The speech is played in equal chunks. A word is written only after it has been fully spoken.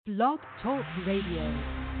Blog Talk Radio.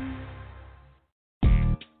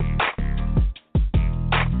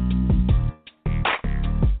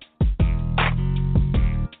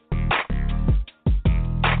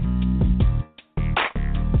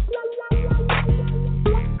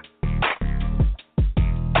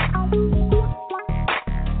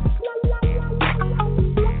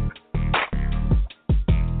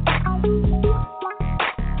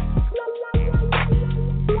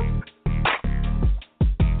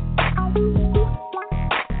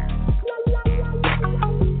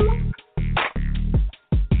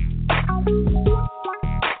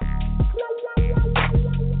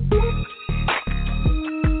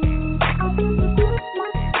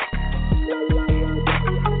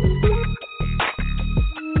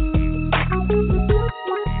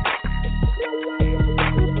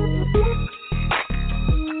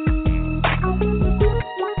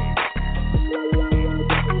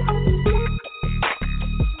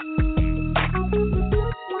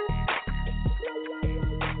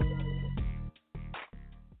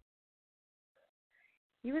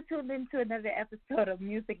 You were tuned into another episode of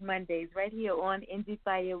Music Mondays right here on Indie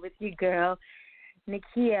Fire with your girl,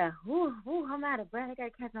 Nakia. I'm out of breath. I got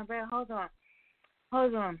to catch my breath. Hold on. All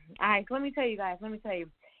right, so let me tell you guys. So I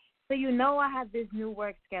have this new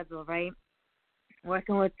work schedule, right?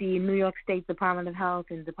 Working with the New York State Department of Health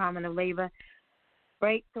and Department of Labor,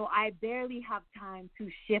 right? So I barely have time to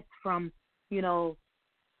shift from,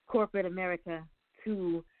 corporate America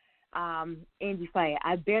to Indie Fire.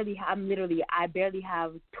 I barely have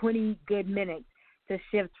 20 good minutes to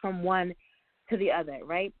shift from one to the other,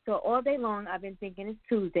 right? So all day long I've been thinking it's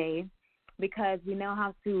Tuesday because we now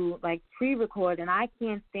have to pre-record, and I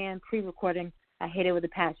can't stand pre-recording. I hate it with a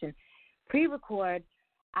passion. Pre-record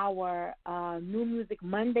our New Music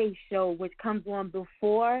Monday show, which comes on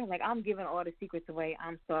before, I'm giving all the secrets away.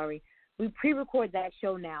 I'm sorry. We pre-record that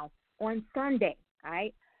show now on Sunday, all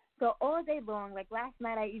right? So all day long, last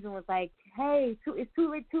night I even was like, hey, it's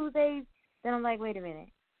Tuesdays. Then I'm like, wait a minute.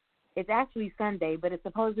 It's actually Sunday, but it's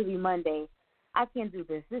supposed to be Monday. I can't do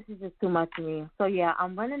this. This is just too much for me. So, yeah,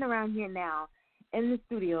 I'm running around here now in the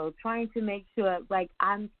studio trying to make sure,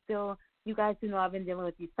 I'm still, you guys who know I've been dealing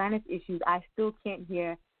with these sinus issues, I still can't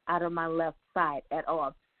hear out of my left side at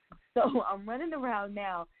all. So I'm running around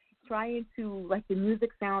now trying to, the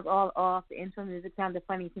music sounds all off. The intro music sounded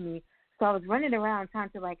funny to me. So I was running around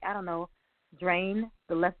trying to, drain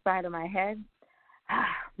the left side of my head.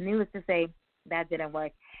 Needless to say, that didn't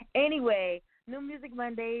work. Anyway, New Music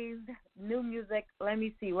Mondays, new music. Let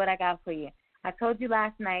me see what I got for you. I told you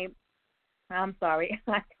last night. I'm sorry.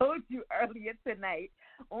 I told you earlier tonight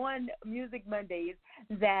on Music Mondays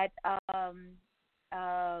that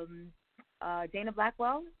Dana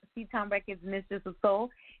Blackwell, C-Town Records Mistress of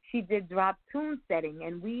Soul, she did drop Tune Setting,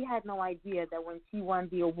 and we had no idea that when she won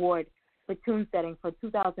the award for Tune Setting for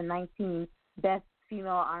 2019 Best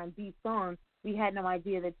Female R&B Song, we had no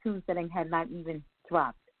idea that Tune Setting had not even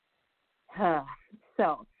dropped.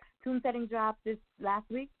 So, Tune Setting dropped this last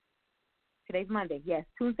week. Today's Monday. Yes,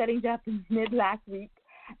 Tune Setting dropped mid last week,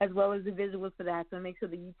 as well as the visuals for that. So make sure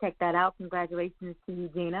that you check that out. Congratulations to you,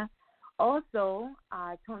 Gina. Also,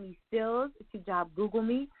 Tony Stills, she dropped Google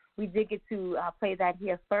Me. We did get to play that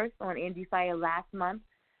here first on Indie Fire last month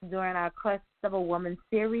during our Quest of a Woman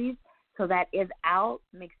series. So that is out.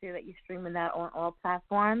 Make sure that you're streaming that on all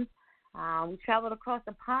platforms. We traveled across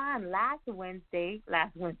the pond last Monday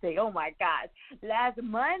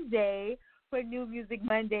for New Music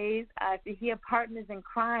Mondays to hear Partners in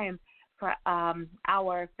Crime for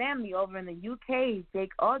our family over in the UK.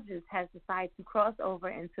 Jake Aldridge has decided to cross over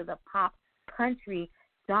into the pop country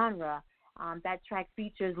genre. That track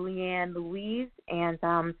features Leanne Louise, and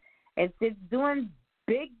it's doing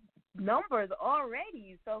big numbers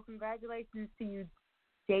already. So congratulations to you,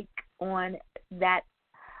 Jake, on that.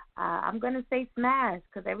 I'm going to say smash,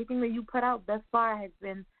 because everything that you put out thus far has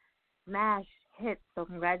been smash hits. So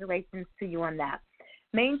congratulations to you on that.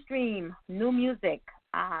 Mainstream, new music.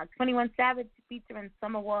 21 Savage featuring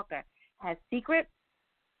Summer Walker has Secret.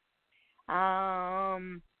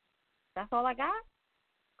 That's all I got?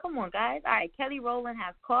 Come on, guys. All right, Kelly Rowland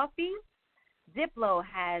has Coffee. Diplo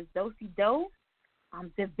has Dosey Do.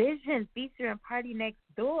 Division featuring Party Next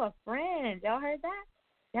Door, Friends. Y'all heard that?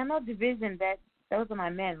 Y'all know Division, those are my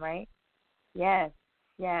men, right? Yes.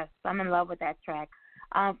 I'm in love with that track.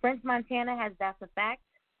 French Montana has That's a Fact.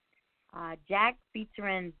 Jack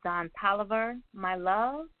featuring Don Toliver, My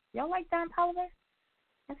Love. Y'all like Don Toliver?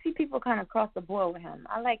 I see people kind of cross the board with him.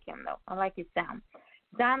 I like him, though. I like his sound.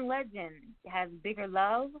 John Legend has Bigger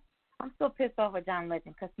Love. I'm still pissed off with John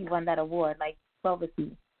Legend because he won that award. What was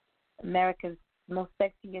he? America's Most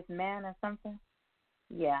Sexiest Man or something?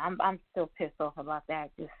 Yeah, I'm still pissed off about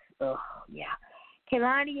that. Just yeah.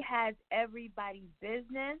 Kehlani has everybody's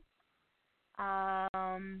business.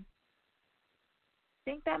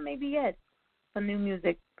 Think that may be it for new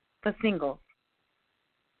music for singles.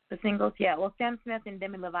 For singles, yeah. Well, Sam Smith and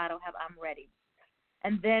Demi Lovato have "I'm Ready,"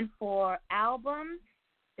 and then for albums,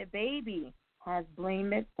 the Baby has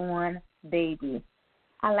 "Blame It on Baby."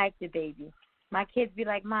 I like the Baby. My kids be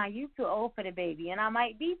like, "Ma, you too old for the Baby," and I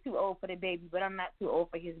might be too old for the Baby, but I'm not too old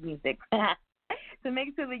for his music. So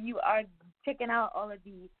make sure that you are checking out all of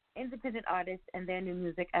the independent artists and their new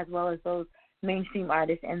music, as well as those mainstream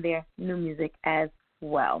artists and their new music as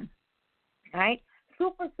well. All right?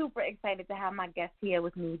 Super, super excited to have my guest here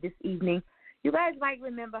with me this evening. You guys might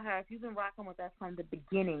remember her if you've been rocking with us from the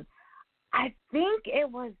beginning. I think it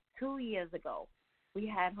was 2 years ago we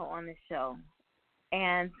had her on the show.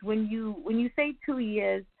 And when you say 2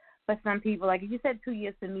 years for some people, like if you said 2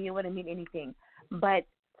 years to me, it wouldn't mean anything. But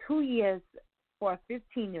 2 years for a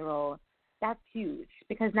 15-year-old, that's huge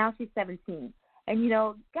because now she's 17. And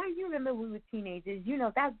guys, you remember when we were teenagers?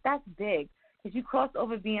 That's big because you cross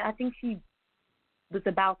over being. I think she was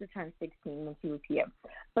about to turn 16 when she was here,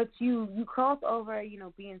 but you cross over,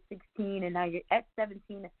 being 16, and now you're at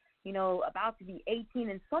 17, about to be 18,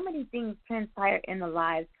 and so many things transpire in the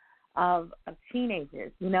lives of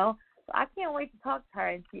teenagers. So I can't wait to talk to her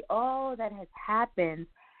and see all that has happened,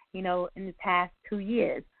 in the past 2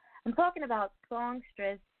 years. I'm talking about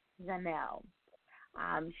songstress Zanelle.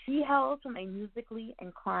 She hails from a musically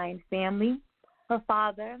inclined family. Her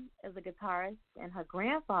father is a guitarist, and her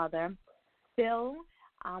grandfather, Phil,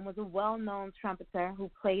 was a well-known trumpeter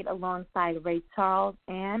who played alongside Ray Charles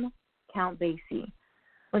and Count Basie.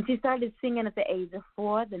 When she started singing at the age of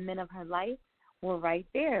 4, the men of her life were right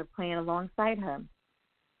there playing alongside her.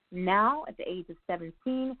 Now, at the age of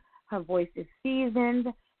 17, her voice is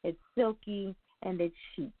seasoned, it's silky, and it's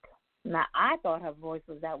chic. Now, I thought her voice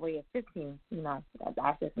was that way at 15.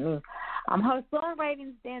 That's just me. Her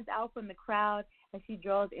songwriting stands out from the crowd as she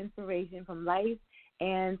draws inspiration from life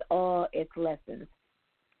and all its lessons.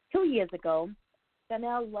 2 years ago,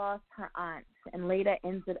 Chanel lost her aunt and later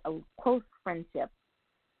ended a close friendship.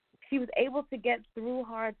 She was able to get through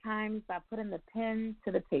hard times by putting the pen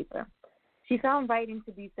to the paper. She found writing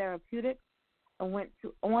to be therapeutic and went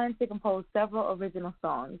on to compose several original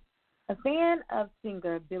songs. A fan of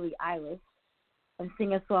singer Billie Eilish and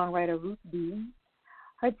singer-songwriter Ruth B.,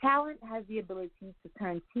 her talent has the ability to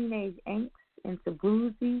turn teenage angst into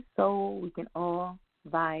bluesy soul we can all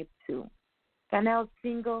vibe to. Chanel's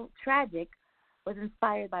single, Tragic, was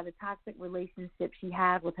inspired by the toxic relationship she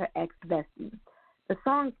had with her ex-bestie. The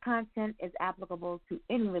song's content is applicable to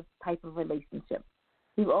any type of relationship.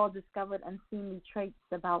 We've all discovered unseemly traits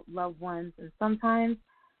about loved ones, and sometimes,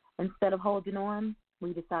 instead of holding on,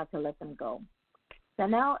 we decide to let them go.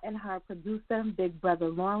 Chanel and her producer, Big Brother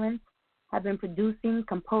Lawrence, have been producing,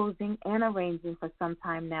 composing, and arranging for some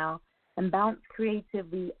time now and bounce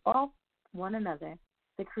creatively off one another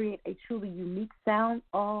to create a truly unique sound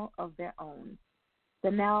all of their own.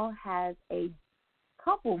 Chanel has a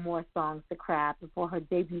couple more songs to craft before her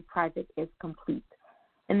debut project is complete.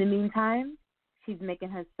 In the meantime, she's making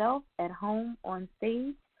herself at home on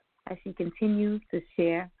stage as she continues to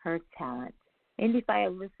share her talent. Indie Fire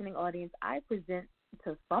listening audience, I present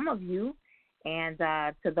to some of you and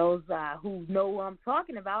to those who know what I'm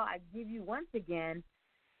talking about, I give you once again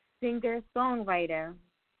singer, songwriter,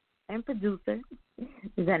 and producer,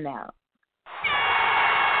 Zanelle.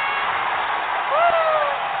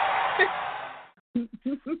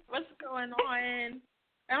 What's going on?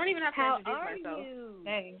 I don't even have to introduce myself. You?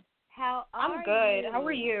 Hey. How are you? I'm good. How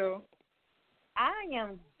are you? I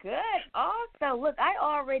am good. Also, look, I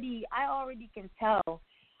already can tell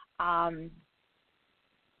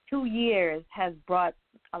 2 years has brought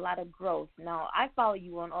a lot of growth. Now, I follow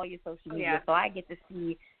you on all your social media, so I get to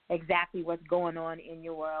see exactly what's going on in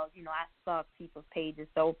your world. I stalk people's pages,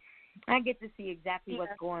 so I get to see exactly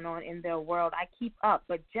what's going on in their world. I keep up,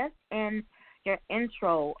 but just in your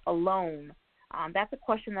intro alone, that's a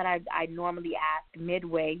question that I normally ask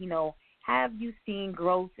midway. Have you seen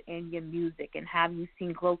growth in your music, and have you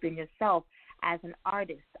seen growth in yourself as an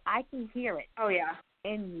artist? I can hear it. Oh, yeah.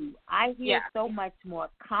 In you. I hear so much more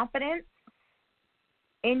confidence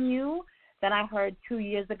in you than I heard 2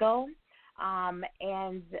 years ago.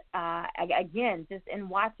 And again, just in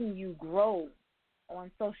watching you grow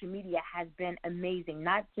on social media has been amazing,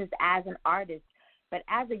 not just as an artist, but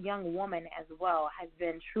as a young woman as well, has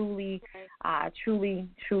been truly,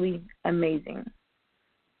 truly amazing.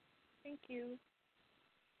 Thank you.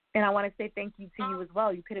 And I want to say thank you to you as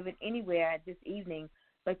well. You could have been anywhere this evening,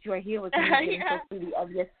 but you are here with me, giving so freely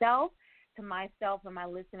of yourself, to myself and my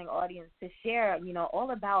listening audience to share,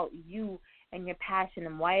 all about you and your passion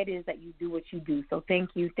and why it is that you do what you do. So thank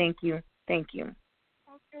you, thank you, thank you.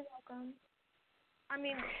 Oh, you're welcome. I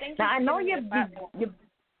mean, thank you. Now, I know you're oh, girl,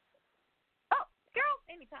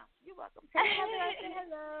 anytime. You're welcome. Tell her say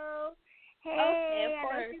hello. Hey, okay, of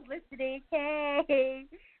course. I know she's listening. Hey.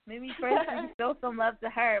 Let me first show some love to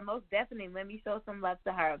her. Most definitely, let me show some love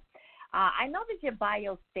to her. I know that your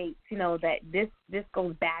bio states, that this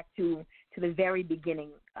goes back to the very beginning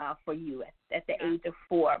for you at the age of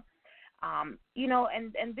 4. And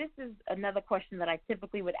this is another question that I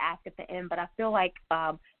typically would ask at the end, but I feel like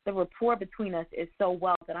the rapport between us is so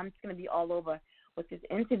well that I'm just going to be all over with this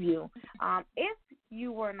interview. If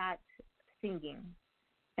you were not singing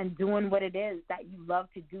and doing what it is that you love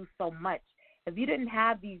to do so much, if you didn't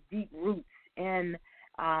have these deep roots in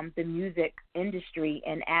the music industry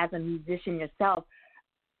and as a musician yourself,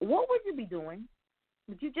 what would you be doing?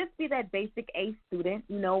 Would you just be that basic A student?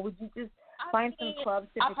 Would you just find some clubs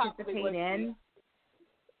to participate in?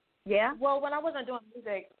 Yeah? Well, when I wasn't doing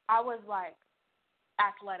music, I was like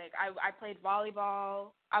athletic. I played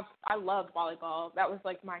volleyball. I loved volleyball. That was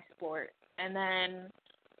like my sport. And then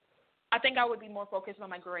I think I would be more focused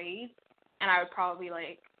on my grades, and I would probably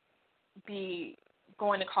like be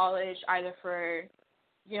going to college either for,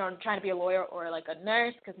 trying to be a lawyer or like a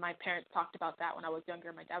nurse, because my parents talked about that when I was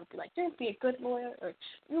younger. My dad would be like, you'll be a good lawyer, or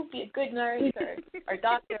you'll be a good nurse, or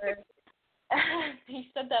doctor. He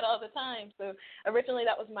said that all the time. So originally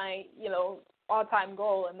that was my, all-time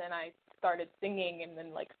goal, and then I started singing and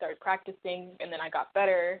then like started practicing, and then I got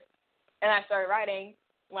better, and I started writing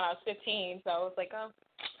when I was 15. So I was like, oh,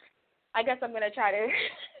 I guess I'm going to try to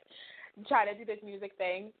do this music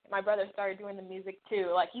thing. My brother started doing the music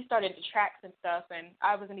too. Like, he started the tracks and stuff, and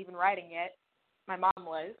I wasn't even writing yet. My mom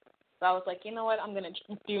was. So I was like, you know what, I'm going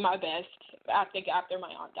to do my best. I think after my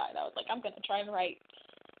aunt died, I was like, I'm going to try and write.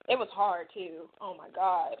 It was hard too. Oh my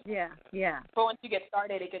God. Yeah. But once you get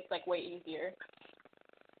started, it gets like way easier.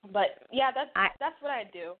 But yeah, that's what I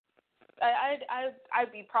do.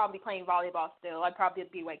 I'd be probably playing volleyball still. I'd probably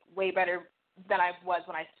be like way better than I was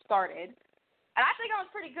when I started. And I think I was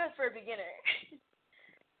pretty good for a beginner.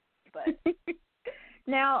 But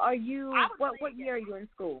now, are you what year are you in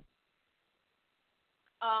school?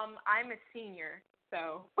 I'm a senior,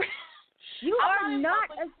 so you are not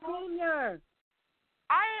a senior.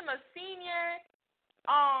 I am a senior.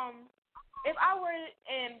 If I were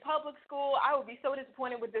in public school, I would be so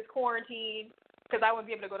disappointed with this quarantine because I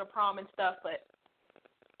wouldn't be able to go to prom and stuff. But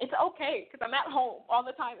it's okay because I'm at home all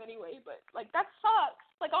the time anyway. But like, that sucks.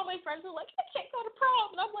 Like, all my friends are like, I can't go to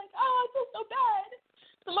prom, and I'm like, oh, I feel so bad.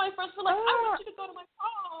 So my friends were like, I want you to go to my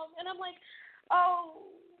prom, and I'm like, oh,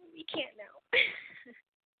 you can't now.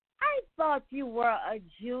 I thought you were a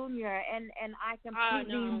junior, and I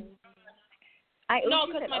completely. No,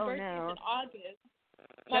 because my birthday is in August.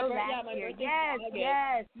 My birthday is in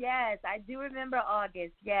August. Yes. I do remember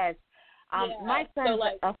August, yes. My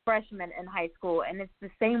son's a freshman in high school, and it's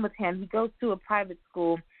the same with him. He goes to a private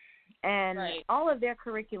school, and all of their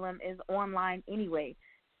curriculum is online anyway.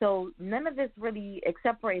 So none of this really,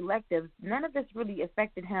 except for electives, none of this really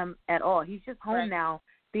affected him at all. He's just home now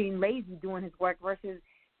being lazy doing his work versus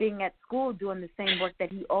being at school doing the same work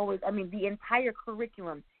that he always, the entire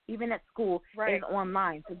curriculum, even at school, is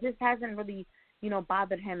online. So this hasn't really,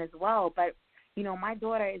 bothered him as well. But, my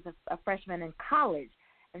daughter is a freshman in college.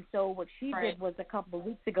 And so what she did was a couple of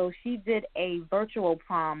weeks ago, she did a virtual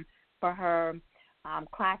prom for her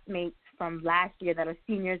classmates from last year that are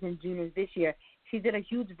seniors and juniors this year. She did a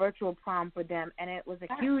huge virtual prom for them, and it was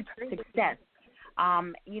a huge success.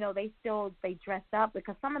 They dressed up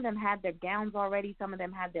because some of them had their gowns already. Some of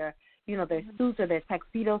them had their, their suits or their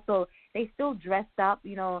tuxedos. So they still dressed up.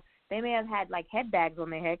 They may have had like head bags on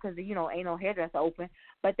their head because, ain't no hairdresser open.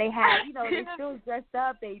 But they had, they still dressed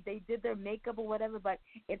up. They did their makeup or whatever. But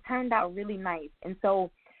it turned out really nice. And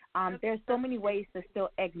so there's so many ways to still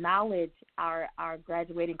acknowledge our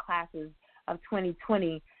graduating classes of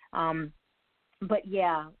 2020. But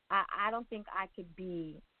yeah, I don't think I could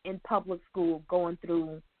be in public school going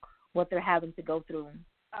through what they're having to go through.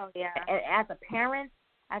 Oh yeah. As a parent,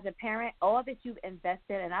 all that you've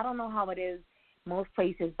invested, and I don't know how it is most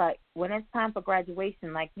places, but when it's time for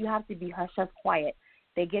graduation, like, you have to be hush hush quiet.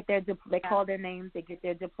 They get they call their names, they get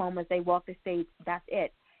their diplomas, they walk the stage. That's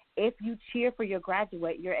it. If you cheer for your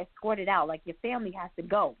graduate, you're escorted out. Like, your family has to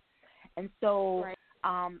go. And so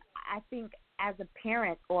I think as a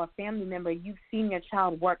parent or a family member, you've seen your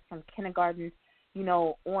child work from kindergarten,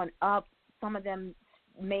 on up. Some of them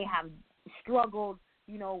may have struggled,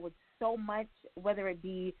 with so much, whether it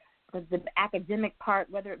be the academic part,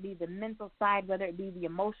 whether it be the mental side, whether it be the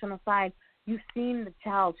emotional side. You've seen the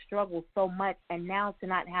child struggle so much, and now to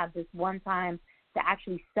not have this one time to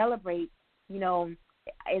actually celebrate,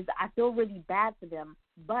 I feel really bad for them.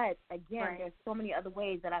 But again, Right. there's so many other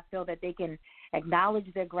ways that I feel that they can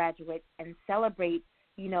acknowledge their graduates and celebrate.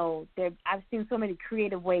 I've seen so many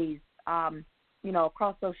creative ways,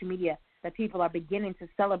 across social media that people are beginning to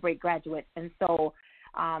celebrate graduates. And so,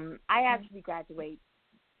 I actually graduate.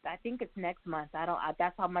 I think it's next month.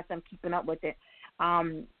 That's how much I'm keeping up with it.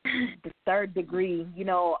 The third degree,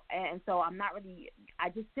 and so I'm not really.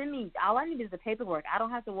 All I need is the paperwork. I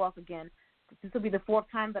don't have to walk again. This will be the fourth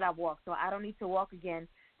time that I've walked, so I don't need to walk again.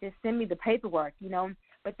 Just send me the paperwork,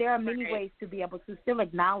 But there are many ways to be able to still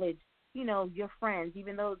acknowledge, your friends,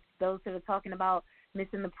 even those that are talking about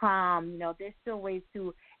missing the prom. There's still ways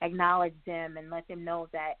to acknowledge them and let them know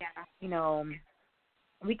that,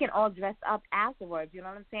 we can all dress up afterwards. You know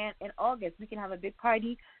what I'm saying? In August, we can have a big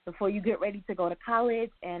party before you get ready to go to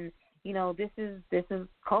college, and this is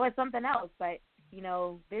call it something else, but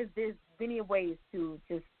there's many ways to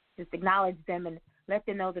just acknowledge them and let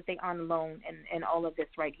them know that they aren't alone in all of this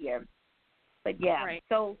right here. But yeah, right.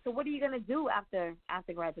 So what are you gonna do after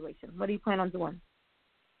graduation? What do you plan on doing?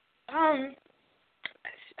 I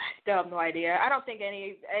still have no idea. I don't think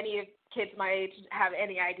any kids my age have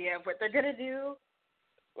any idea of what they're gonna do.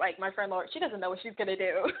 Like my friend Laura, she doesn't know what she's gonna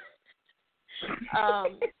do.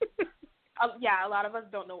 Yeah, a lot of us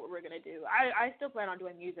don't know what we're gonna do. I still plan on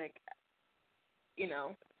doing music.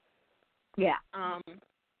 Yeah.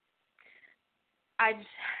 I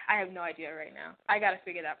have no idea right now. I gotta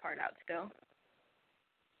figure that part out still,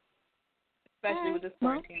 especially with this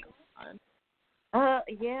quarantine going on.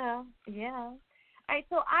 Yeah. All right,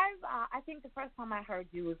 so I think the first time I heard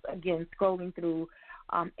you was again scrolling through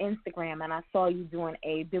Instagram, and I saw you doing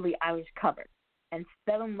a Billie Eilish cover, and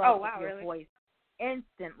fell in love with your voice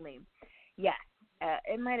instantly. Yes,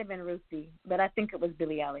 it might have been Ruthie, but I think it was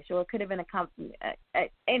Billie Eilish, or it could have been a company.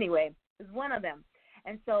 Anyway, it was one of them.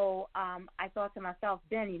 And so I thought to myself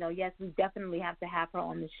then, yes, we definitely have to have her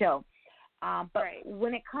on the show. But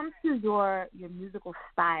when it comes to your musical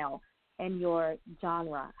style and your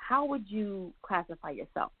genre, how would you classify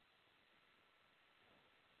yourself?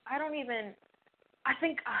 I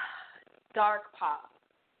think dark pop.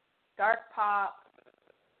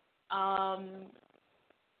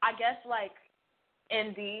 I guess like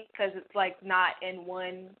indie, because it's like not in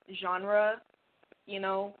one genre,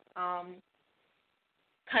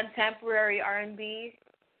 contemporary R&B,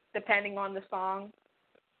 depending on the song.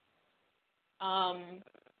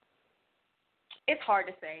 It's hard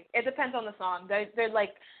to say. It depends on the song. They're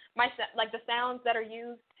like the sounds that are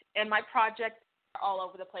used in my project are all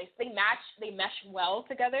over the place. They mesh well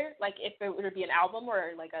together. Like if it were to be an album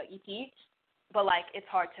or like a EP, but like it's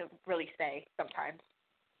hard to really say sometimes.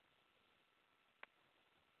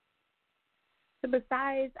 So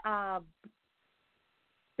besides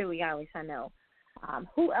Billie Eilish, I know,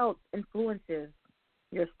 who else influences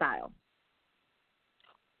your style?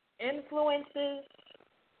 Influences.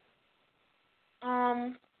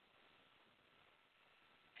 I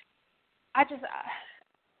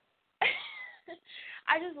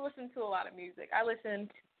just listen to a lot of music. I listen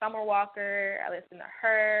to Summer Walker. I listen to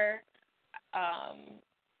her.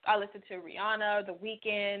 I listen to Rihanna, The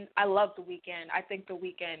Weeknd. I love The Weeknd. I think The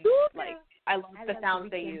Weeknd, I love the sounds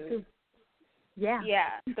they use. Too. Yeah.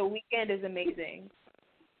 Yeah, The Weeknd is amazing.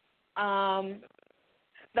 I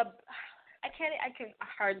can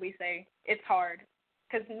hardly say. It's hard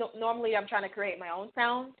because normally I'm trying to create my own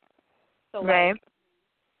sound. So right.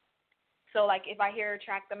 So if I hear a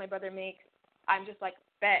track that my brother makes, I'm just like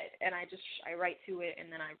bet, and I write to it,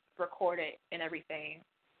 and then I record it and everything,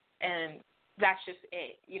 and that's just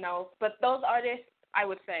it, But those artists, I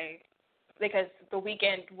would say, because The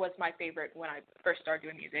Weeknd was my favorite when I first started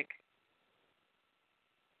doing music.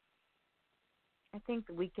 I think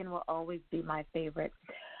The Weeknd will always be my favorite.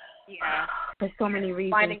 Yeah. For so many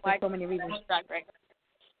reasons.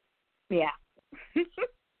 Yeah.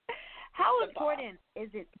 How important is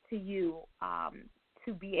it to you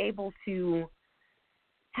to be able to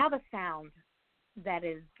have a sound that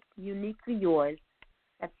is uniquely yours,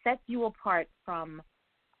 that sets you apart from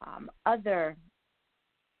other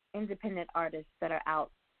independent artists that are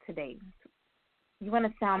out today? You want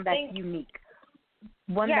a sound that's unique,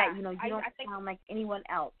 one that you don't sound like anyone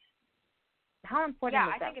else. How important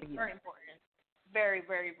is that for you? Yeah, I think it's very important. Very,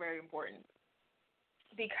 very, very important.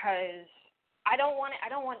 Because I don't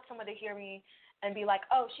want someone to hear me and be like,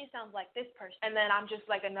 oh, she sounds like this person, and then I'm just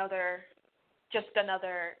like another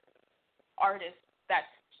artist that's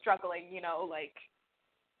struggling,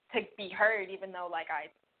 to be heard, even though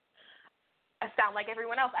I sound like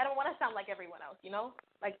everyone else. I don't want to sound like everyone else, you know?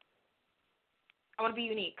 Like, I want to be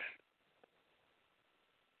unique.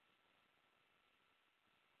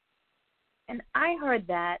 And I heard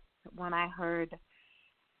that when I heard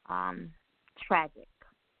Tragic.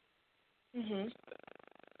 Mhm.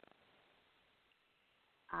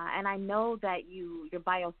 And I know that your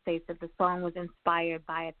bio states that the song was inspired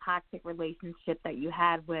by a toxic relationship that you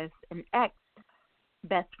had with an ex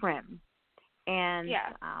best friend. And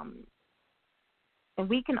Yeah. And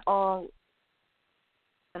we can all,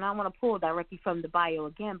 and I want to pull directly from the bio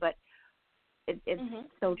again, but it's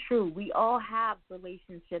so true. We all have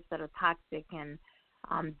relationships that are toxic, and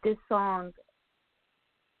this song,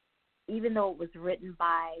 even though it was written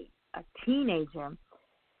by a teenager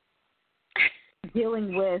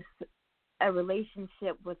dealing with a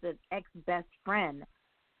relationship with an ex-best friend,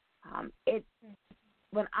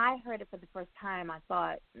 when I heard it for the first time, I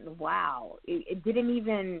thought, wow, it didn't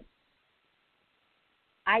even,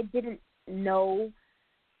 I didn't know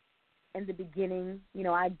in the beginning,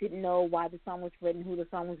 I didn't know why the song was written, who the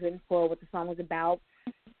song was written for, what the song was about,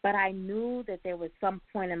 but I knew that there was some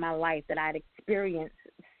point in my life that I'd experienced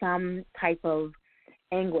some type of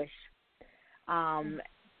anguish, and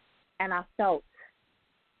I felt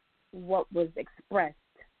what was expressed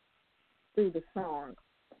through the song.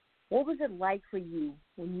 What was it like for you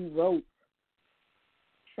when you wrote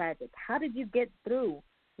Tragic? How did you get through?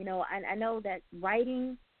 I know that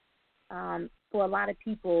writing for a lot of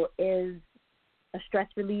people is a stress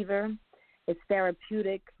reliever. It's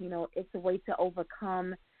therapeutic. It's a way to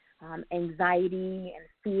overcome anxiety and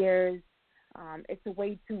fears. It's a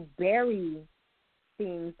way to bury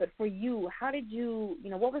things. But for you, how did you,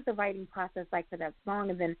 what was the writing process like for that song?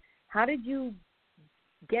 And then how did you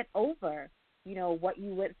get over, what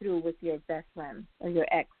you went through with your best friend or your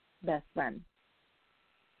ex-best friend?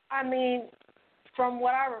 I mean, from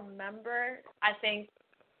what I remember, I think,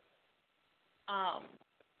 I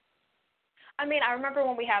remember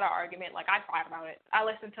when we had our argument, like, I cried about it. I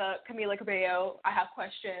listened to Camila Cabello, I Have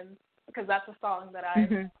Questions, because that's a song that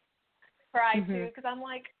I cried to, because I'm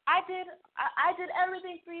like, I did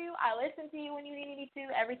everything for you. I listened to you when you needed me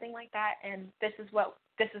to, everything like that, and this is what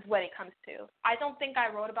it comes to. I don't think I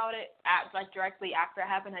wrote about it directly after it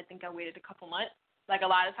happened. I think I waited a couple months. Like, a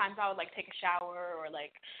lot of times I would, like, take a shower or,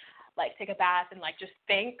 like take a bath and, like, just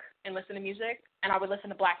think and listen to music, and I would listen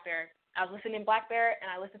to Black Bear. I was listening to Black Bear,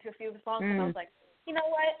 and I listened to a few of the songs, and I was like, you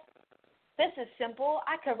know what? This is simple.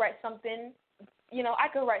 I could write something. I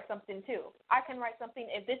could write something, too. I can write something.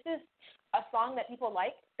 If this is a song that people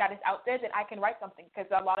like that is out there, then I can write something,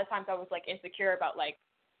 because a lot of times I was, like, insecure about, like,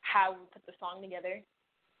 how we put the song together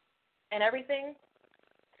and everything.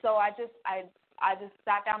 So I just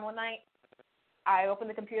sat down one night. I opened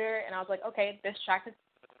the computer, and I was like, okay, this track is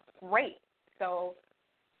great. So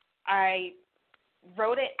I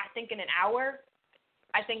wrote it, I think, in an hour.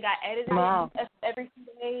 I think I edited it every few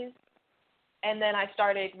days. And then I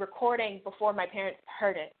started recording before my parents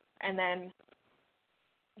heard it. And then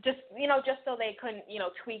just so they couldn't,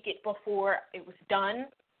 tweak it before it was done,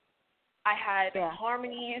 I had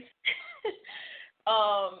harmonies,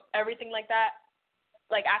 everything like that.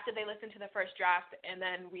 Like, after they listened to the first draft, and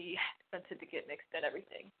then we sent it to get mixed and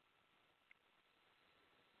everything.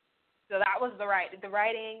 So that was the writing. The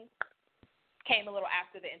writing came a little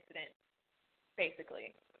after the incident,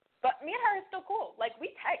 basically. But me and her are still cool. Like,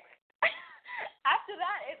 we text. After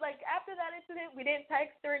that incident, we didn't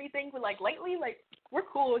text or anything. But, like, lately, like, we're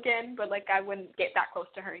cool again. But, like, I wouldn't get that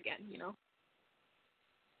close to her again,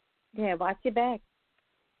 Yeah, watch your back.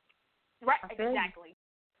 Right, exactly.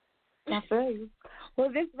 I feel you.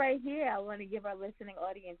 Well, this right here, I want to give our listening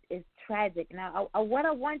audience is Tragic. Now, what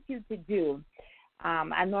I want you to do,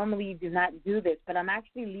 I normally do not do this, but I'm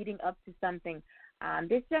actually leading up to something.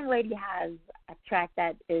 This young lady has a track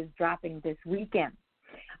that is dropping this weekend.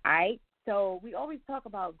 All right? So we always talk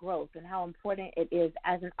about growth and how important it is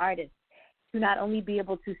as an artist to not only be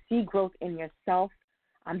able to see growth in yourself,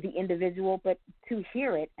 the individual, but to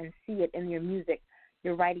hear it and see it in your music,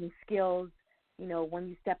 your writing skills, when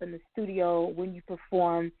you step in the studio, when you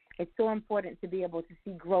perform. It's so important to be able to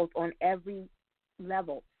see growth on every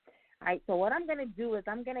level. All right, so what I'm going to do is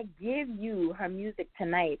I'm going to give you her music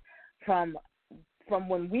tonight from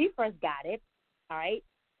when we first got it, all right,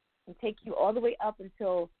 and take you all the way up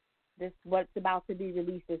until what's about to be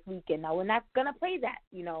released this weekend. Now, we're not going to play that,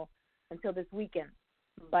 until this weekend,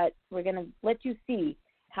 but we're going to let you see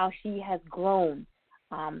how she has grown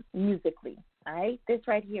musically, all right? This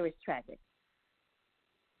right here is Tragic.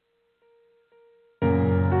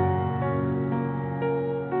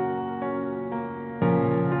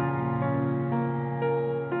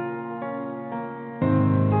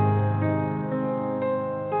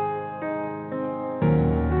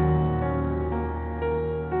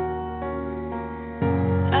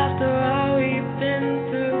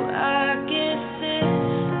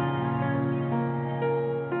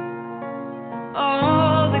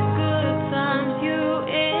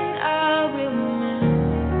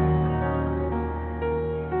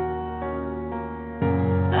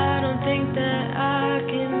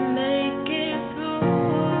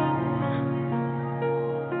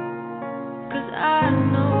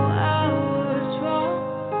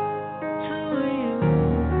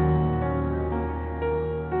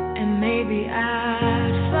 maybe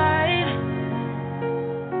I'd fight.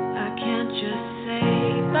 I can't just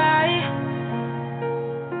say bye,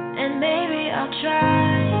 and maybe I'll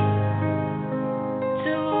try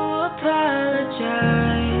to apologize,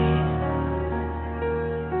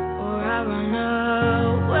 or I'll run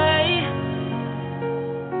away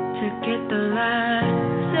to get the last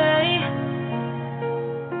say,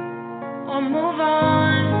 or move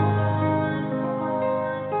on.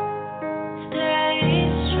 Stay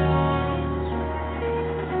strong.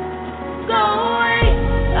 Go away.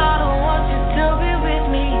 I don't want you to be with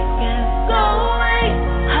me again. Go away.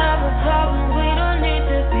 Have a problem, we don't need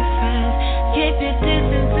to be friends. Keep your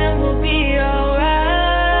distance and we'll be alright.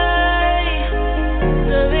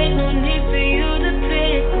 There ain't no need for you to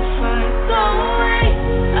pick a fight. Go away.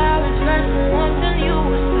 I was right for once and you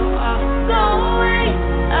were so off. Go away.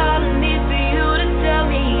 I don't need for you to tell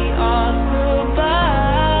me off. Goodbye.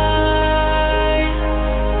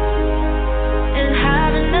 And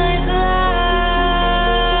have a nice life.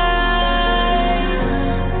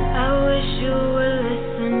 I wish you would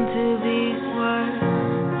listen to these words.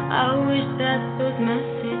 I wish that those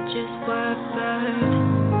messages were burned.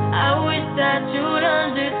 I wish that you'd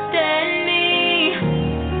understand me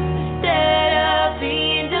instead of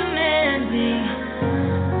being demanding.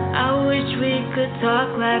 I wish we could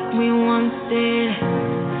talk like we once did.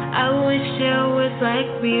 I wish it was like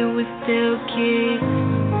we were still kids.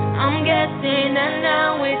 I'm guessing that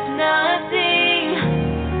now it's nothing,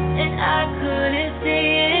 and I couldn't see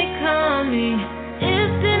it coming.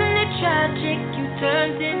 Isn't it tragic? You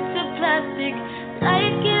turned into plastic,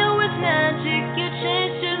 like it was magic. You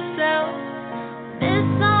changed yourself.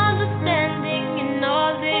 Misunderstanding and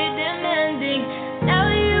all they demanding.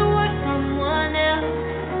 Now you are someone else.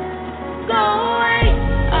 Go away.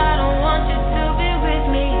 I don't want you to be with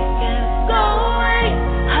me again. Go away.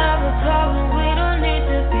 Have a problem, we don't need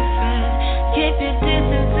to be friends. Keep your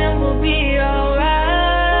distance and we'll be alright.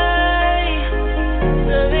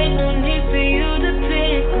 There ain't no need for you to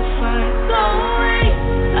pick a fight. Go away.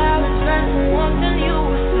 I was right for once and you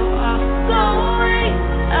were so off. Go away.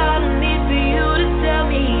 I don't need for you to tell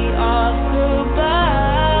me off. Goodbye.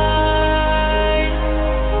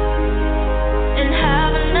 And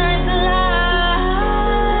have a nice life.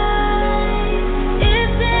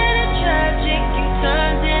 Isn't it tragic? You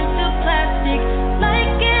turned into plastic,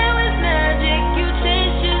 like it was magic. You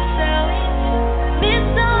changed yourself.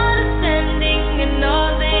 Misunderstanding and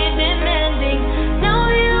all they demanding. Now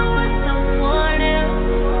you are someone else.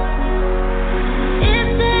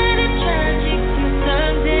 Isn't it tragic? You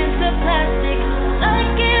turned into plastic,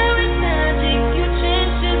 like it was magic. You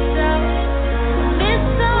changed yourself.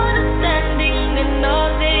 Misunderstanding and all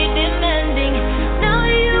they demanding. Now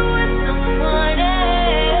you are someone else.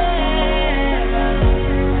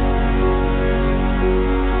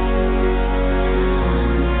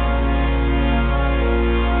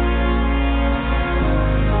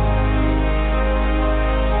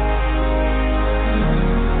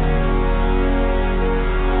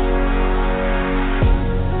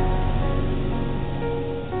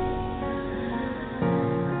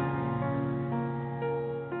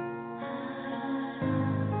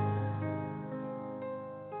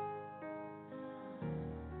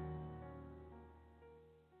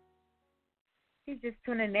 You're just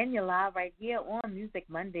tuning in. You're live right here on Music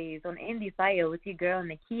Mondays on Indie Fire with your girl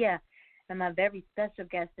Nakia and my very special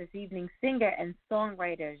guest this evening, singer and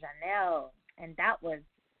songwriter Janelle. And that was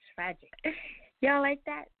tragic. Y'all like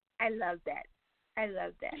that? I love that. I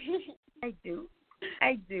love that. I do.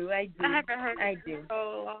 I do. I do. I haven't heard I it do. in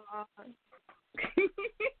so long.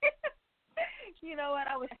 You know what?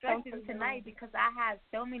 I was stressing tonight because I have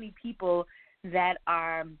so many people that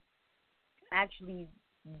are actually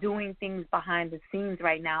doing things behind the scenes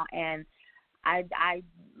right now, and I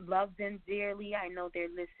love them dearly. I know they're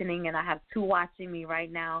listening, and I have two watching me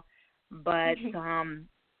right now, but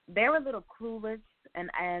they're a little clueless,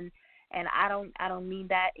 and I don't mean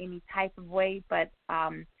that any type of way, but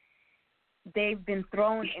they've been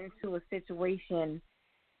thrown into a situation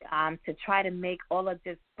to try to make all of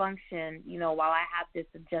this function, you know, while I have this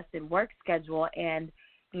adjusted work schedule. And,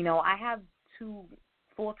 you know, I have two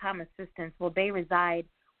full-time assistants. Well,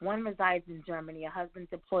 one resides in Germany. A husband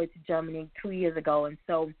deployed to Germany 2 years ago. And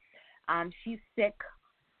so she's sick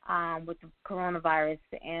with the coronavirus,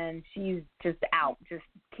 and she's just out, just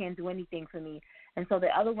can't do anything for me. And so the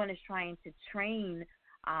other one is trying to train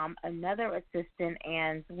another assistant,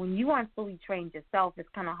 and when you aren't fully trained yourself, it's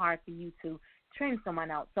kind of hard for you to train someone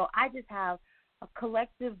else. So I just have a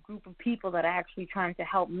collective group of people that are actually trying to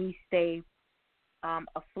help me stay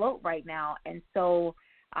afloat right now. And so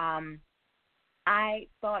I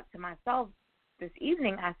thought to myself, this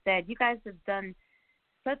evening, I said, "You guys have done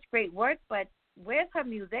such great work, but where's her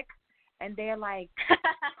music?" And they're like,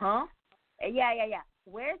 "Huh? Yeah.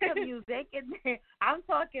 Where's her music?" And I'm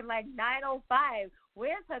talking like 9:05.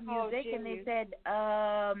 Where's her music? And they said,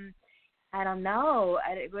 I don't know.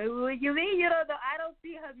 What you mean? You don't know? I don't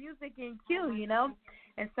see her music in queue, you know.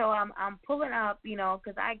 And so I'm pulling up, you know,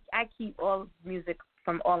 because I keep all music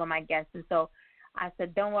from all of my guests, and so I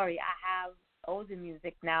said, don't worry, I have older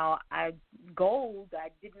music now. Gold. I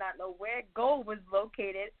did not know where gold was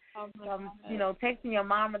located. You know, texting your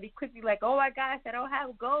mom really quickly, like, oh my gosh, I don't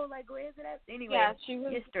have gold. Like, where is it at? Anyway, yeah, she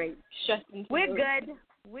was you're straight. We're good.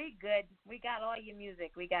 We good. We got all your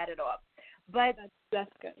music. We got it all. But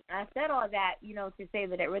that's good. I said all that, you know, to say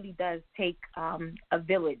that it really does take a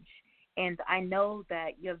village. And I know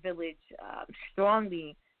that your village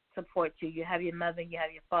strongly supports you. You have your mother, you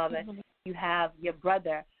have your father, you have your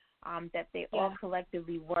brother, that they all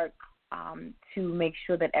collectively work to make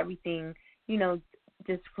sure that everything, you know,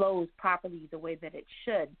 just flows properly the way that it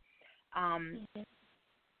should.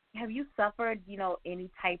 Have you suffered, you know, any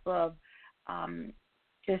type of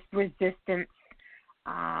just resistance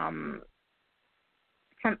from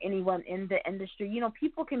anyone in the industry? You know,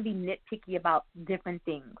 people can be nitpicky about different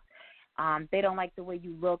things. They don't like the way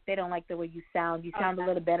you look. They don't like the way you sound. You sound a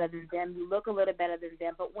little better than them. You look a little better than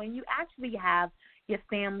them. But when you actually have your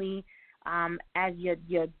family as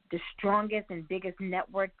the strongest and biggest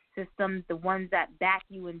network system, the ones that back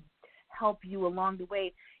you and help you along the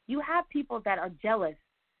way, you have people that are jealous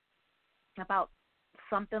about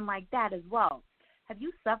something like that as well. Have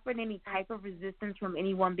you suffered any type of resistance from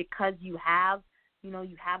anyone because you have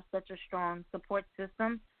such a strong support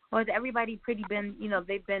system? Or has everybody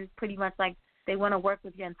they've been pretty much like they want to work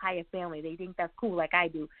with your entire family? They think that's cool, like I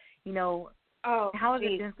do. You know, how has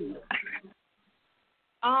it been for you?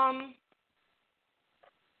 I'm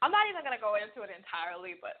not even going to go into it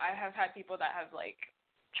entirely, but I have had people that have, like,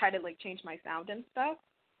 tried to, like, change my sound and stuff.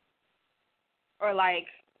 Or, like,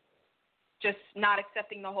 just not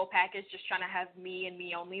accepting the whole package, just trying to have me and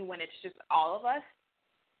me only when it's just all of us.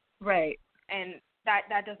 Right. And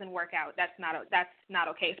that doesn't work out. That's not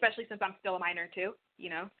okay, especially since I'm still a minor too, you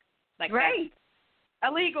know? Like, right.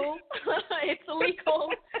 That's illegal. It's illegal.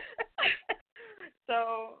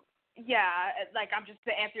 So, yeah, like, I'm just,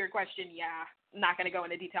 to answer your question, yeah, I'm not going to go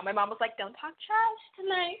into detail. My mom was like, don't talk trash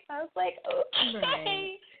tonight. I was like, okay.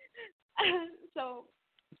 Right. So,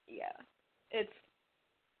 yeah, it's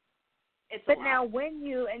but now when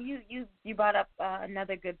you brought up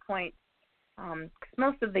another good point, 'cause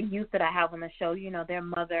most of the youth that I have on the show, you know, their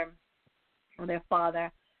mother or their father,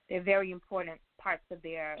 they're very important parts of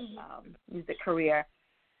their music career.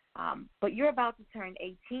 But you're about to turn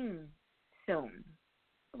 18 soon.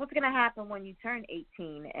 What's going to happen when you turn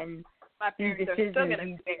 18 and my parents are still going to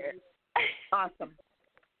be there? Awesome.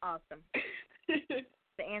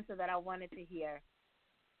 The answer that I wanted to hear.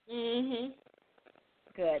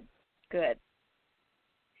 Good.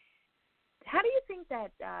 How do you think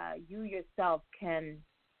that you yourself can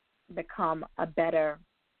become a better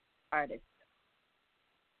artist?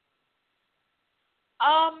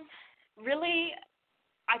 Really,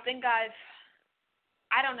 I think I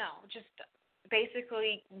don't know, just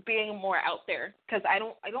basically being more out there, because I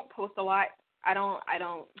don't post a lot. I don't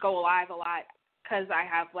go live a lot, because I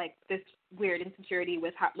have, like, this weird insecurity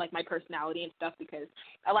with how, like, my personality and stuff, because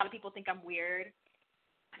a lot of people think I'm weird.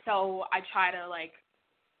 So I try to, like,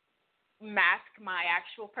 mask my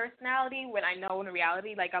actual personality when I know in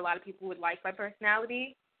reality, like, a lot of people would like my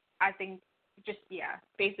personality. I think just,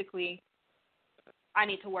 basically I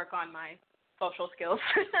need to work on my social skills.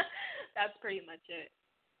 That's pretty much it.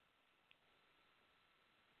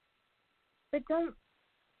 But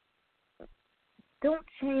don't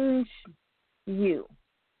change you.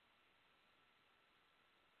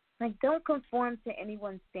 Like, don't conform to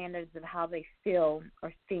anyone's standards of how they feel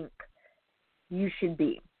or think you should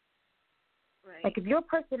be. Right. Like, if your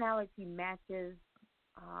personality matches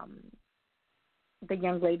the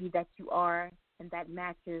young lady that you are, and that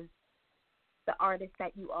matches the artist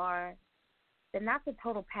that you are, then that's a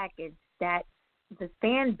total package that the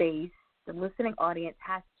fan base, the listening audience,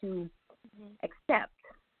 has to accept.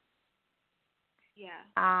 Yeah.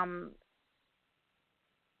 And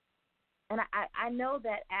I know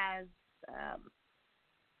that as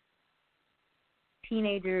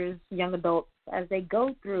teenagers, young adults, as they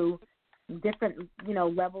go through different,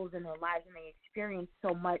 levels in their lives and they experience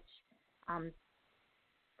so much,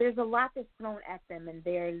 there's a lot that's thrown at them, and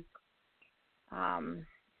there's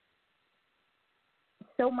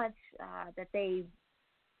so much that they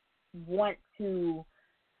want to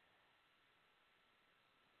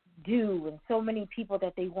do and so many people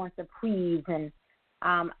that they want to please. And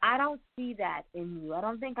I don't see that in you. I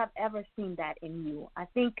don't think I've ever seen that in you. I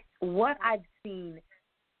think what I've seen,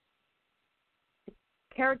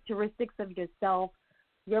 characteristics of yourself,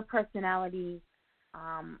 your personality,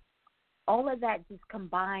 all of that just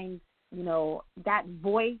combines, that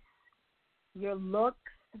voice, your looks,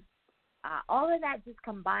 all of that just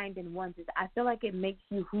combined in one. I feel like it makes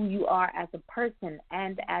you who you are as a person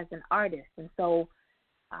and as an artist. And so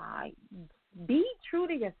be true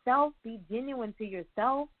to yourself, be genuine to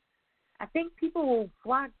yourself. I think people will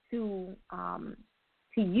flock to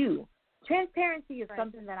you. Transparency is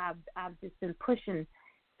something that I've just been pushing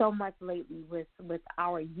so much lately with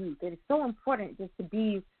our youth. It is so important just to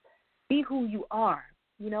be who you are,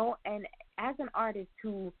 and as an artist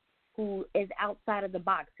who is outside of the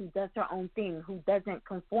box, who does her own thing, who doesn't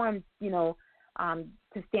conform, to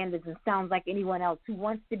standards and sounds like anyone else, who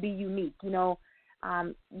wants to be unique, you're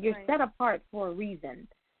set apart for a reason.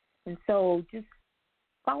 And so just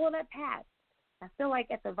follow that path. I feel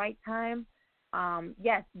like at the right time,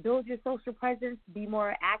 yes, build your social presence, be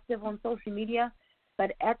more active on social media,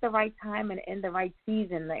 but at the right time and in the right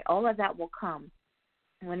season, all of that will come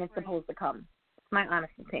when it's supposed to come. It's my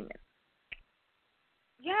honest opinion.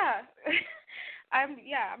 Yeah.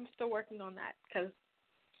 I'm still working on that because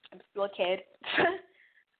I'm still a kid.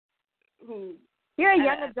 You're a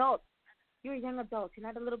young adult. You're a young adult. You're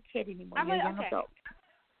not a little kid anymore. You're a young adult.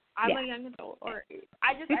 I'm a young adult. Or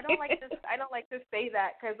I don't like this. I don't like to say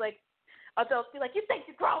that because adults be like, you think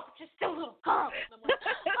you're grown, but you're still a little girl. And I'm like,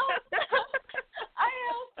 oh, I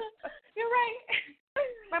am. You're right.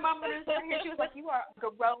 My mom was here. She was like, you are a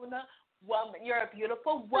grown woman. You're a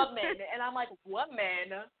beautiful woman. And I'm like,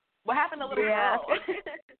 woman? What happened to little girl?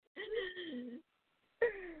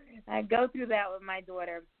 I go through that with my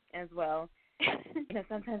daughter as well.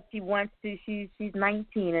 Sometimes she wants to. She's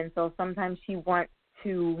 19, and so sometimes she wants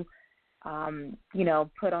to,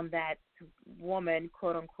 put on that woman,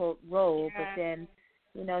 quote unquote, role. Yeah. But then,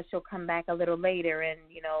 she'll come back a little later and,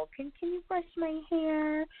 can you brush my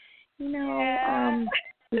hair?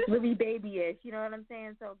 It's really babyish. You know what I'm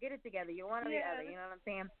saying? So get it together. You're one or the other. You know what I'm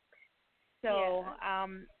saying? So,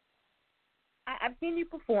 I've seen you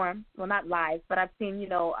perform. Well, not live, but I've seen,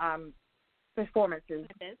 performances.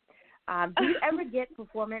 Do you ever get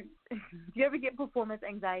performance? Do you ever get performance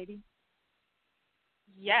anxiety?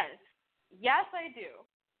 Yes, I do.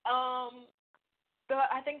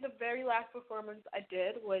 I think the very last performance I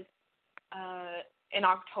did was in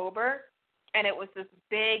October, and it was this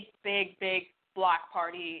big block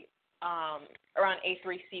party around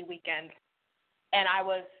A3C weekend, and I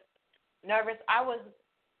was nervous. I was,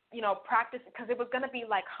 practicing because it was going to be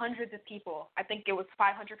like hundreds of people. I think it was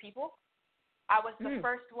 500 people. I was the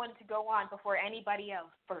first one to go on before anybody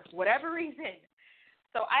else for whatever reason.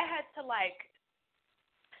 So I had to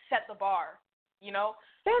set the bar,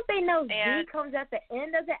 Don't they know Z comes at the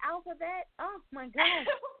end of the alphabet? Oh my God.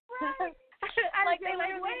 Right. They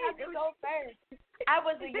literally had to go first. I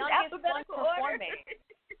was the youngest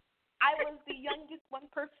one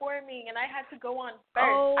performing. And I had to go on first.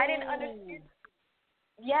 Oh. I didn't understand.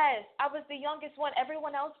 Yes, I was the youngest one.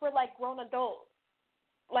 Everyone else were grown adults.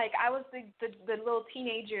 I was the little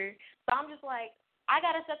teenager. So I'm just I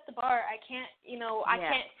gotta set the bar. I can't, I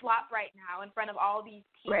can't flop right now in front of all these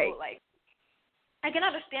people. Right. I can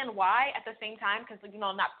understand why at the same time because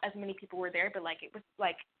not as many people were there, but it was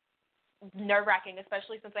nerve wracking,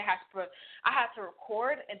 especially since I had to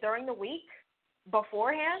record during the week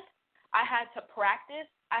beforehand. I had to practice.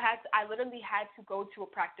 I literally had to go to a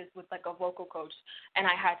practice with a vocal coach, and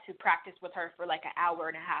I had to practice with her for an hour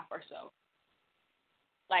and a half or so.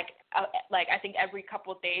 I think every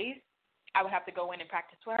couple of days, I would have to go in and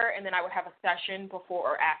practice with her, and then I would have a session before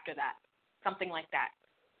or after that, something like that.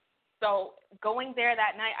 So going there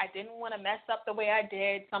that night, I didn't want to mess up the way I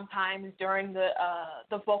did sometimes during the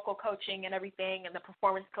vocal coaching and everything and the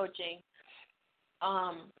performance coaching.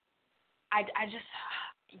 I just,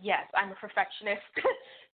 yes, I'm a perfectionist.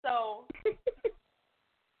 So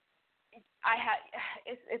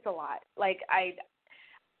it's a lot.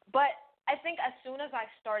 But I think as soon as I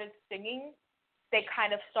started singing, they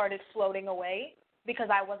kind of started floating away because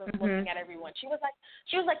I wasn't looking at everyone. She was like,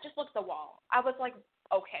 just look at the wall. I was like,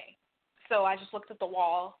 okay. So I just looked at the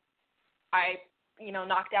wall. I,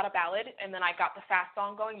 knocked out a ballad, and then I got the fast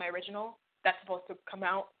song going, my original, that's supposed to come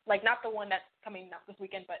out. Not the one that's coming out this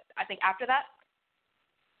weekend, but I think after that.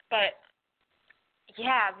 But,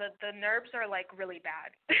 yeah, the nerves are, really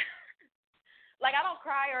bad. I don't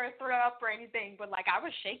cry or throw up or anything, but, I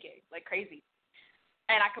was shaking like crazy.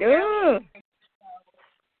 And I could barely.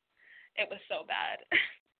 It was so bad.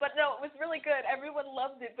 But no, it was really good. Everyone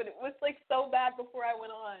loved it, but it was like so bad before I went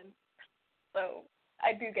on. So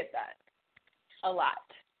I do get that a lot,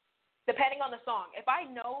 depending on the song. If I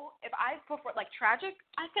perform like Tragic,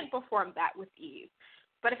 I can perform that with ease.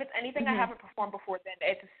 But if it's anything I haven't performed before, then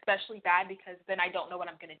it's especially bad because then I don't know what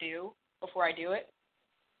I'm gonna do before I do it.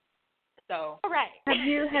 So all right. Have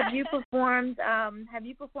you performed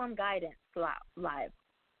Guidance live?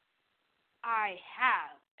 I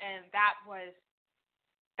have, and that was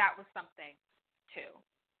something too.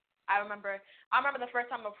 I remember the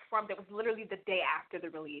first time I performed. It was literally the day after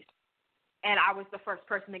the release, and I was the first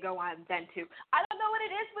person to go on then too. I don't know what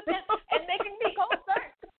it is with this and making me go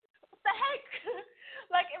first. What the heck?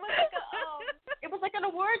 Like it was like an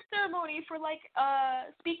award ceremony for like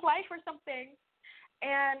Speak Life or something,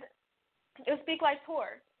 and it was Speak Life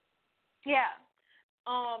tour. Yeah.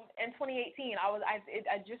 In 2018,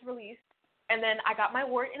 I just released, and then I got my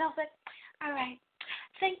award, and I was like, all right,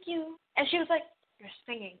 thank you. And she was like, you're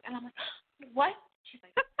singing, and I'm like, what? She's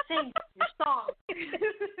like, sing your song.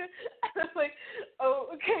 And I was like,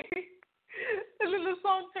 oh, okay. And then the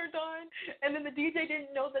song turned on, and then the DJ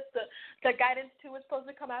didn't know that the Guidance 2 was supposed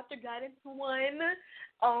to come after Guidance 1.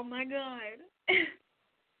 Oh my God.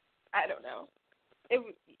 I don't know. It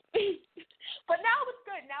was, but now it's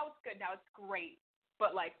good. Now it's good. Now it's great.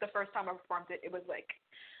 But like the first time I performed it, it was like,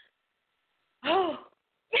 oh,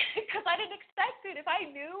 because I didn't expect it. If I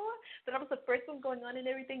knew that I was the first one going on and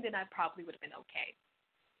everything, then I probably would have been okay.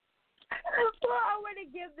 Well, I want to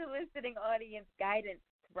give the listening audience guidance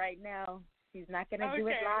right now. She's not going to do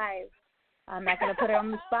it live. I'm not going to put her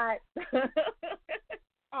on the spot.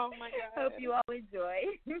 Oh my God. Hope you all enjoy.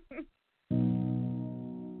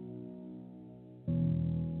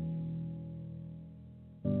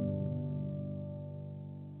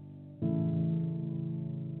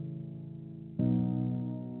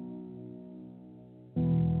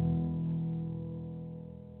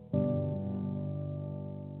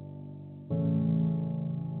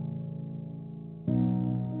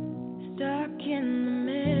 Stuck in the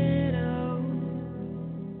middle,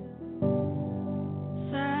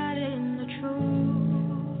 fighting the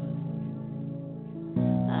truth.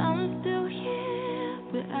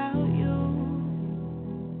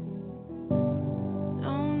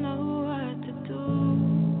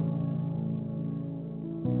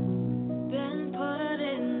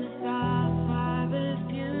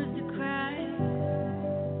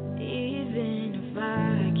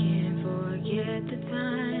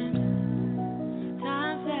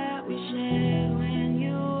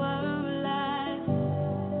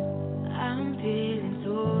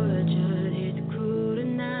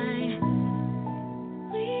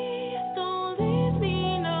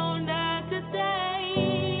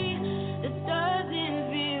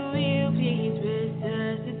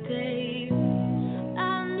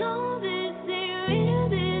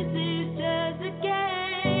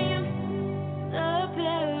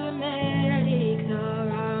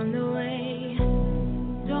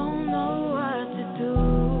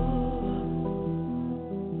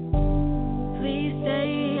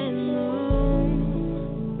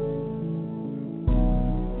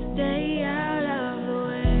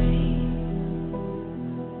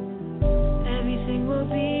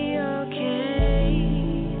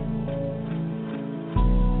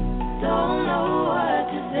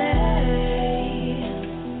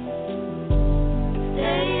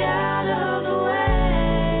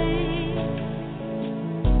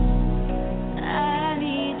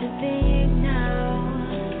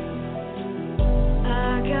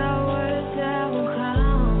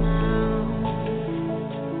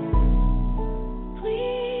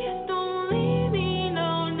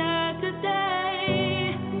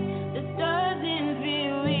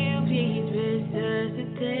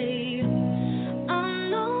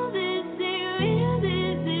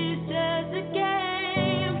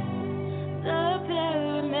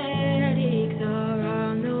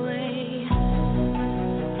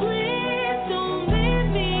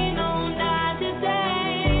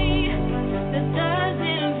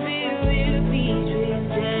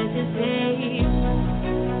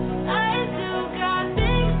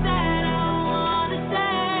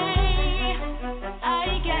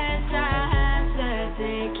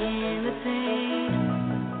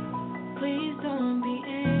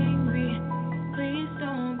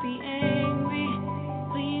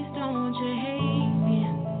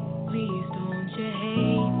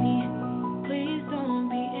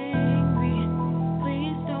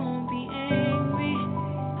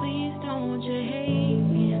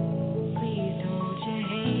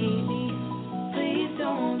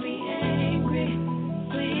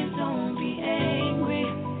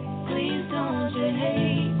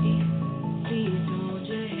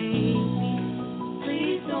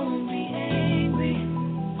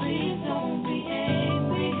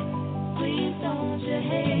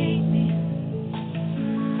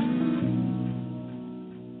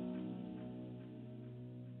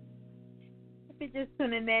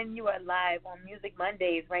 CNN. You are live on Music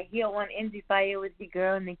Mondays right here on Indie Fire with your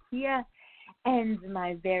girl, Nakia, and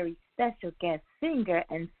my very special guest singer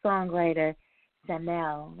and songwriter,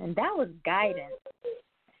 Chanel. And that was Guidance.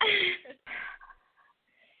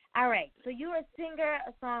 All right, so you're a singer,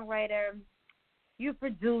 a songwriter, you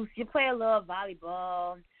produce, you play a little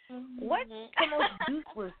volleyball. Mm-hmm. What's the most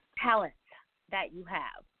useless talent that you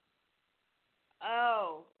have?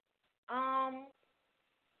 Oh, I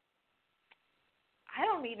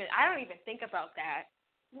don't even think about that.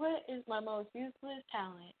 What is my most useless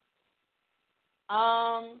talent?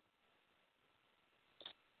 I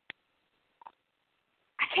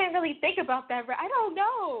can't really think about that. I don't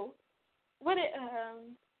know. What it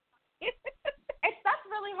that's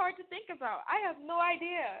really hard to think about. I have no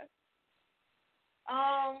idea.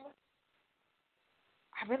 I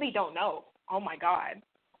really don't know. Oh my God.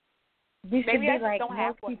 You should Maybe I be just like don't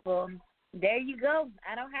have most people. There you go.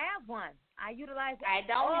 I don't have one. I utilize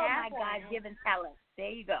all my God-given talents. There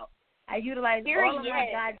you go. I utilize all of my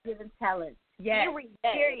God-given talents. Yes.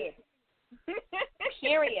 Period.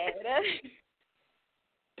 Period.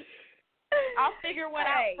 I'll figure one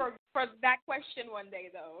out for that question one day,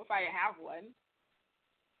 though, if I have one.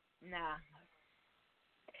 Nah.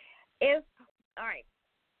 All right.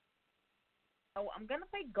 Oh, I'm going to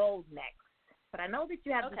play Gold next. But I know that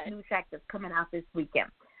you have this new track that's coming out this weekend.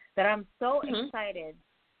 That I'm so excited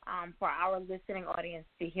for our listening audience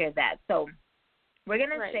to hear that. So we're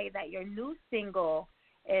going to say that your new single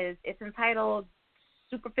it's entitled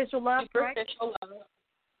Superficial Love, correct? Superficial Love.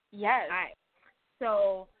 Yes. All right.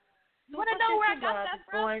 So you want to know where I got that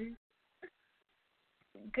from?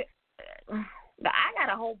 I got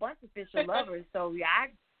a whole bunch of official lovers, so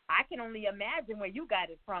I can only imagine where you got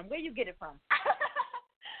it from. Where you get it from?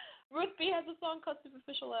 Ruth B has a song called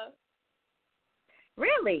Superficial Love.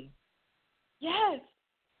 Really? Yes.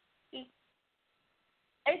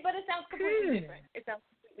 But it sounds completely different. It sounds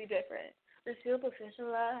completely different. The Superficial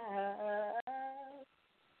Love.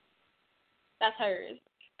 That's hers.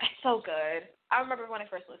 It's so good. I remember when I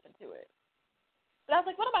first listened to it. But I was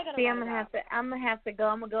like, what am I gonna I'm gonna have to go.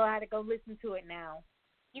 I'm gonna have to go listen to it now.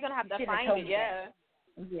 You're gonna have to find it, yeah.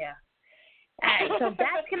 Yeah. All right, so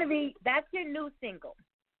that's your new single.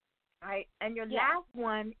 All right, and your last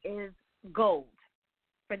one is Gold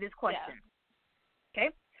for this question. Yeah.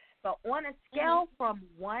 Okay? So on a scale from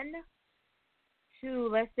 1 to,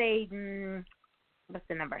 let's say, what's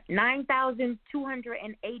the number?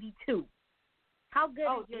 9,282. How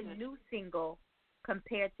good is your new single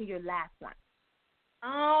compared to your last one?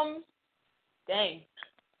 Dang.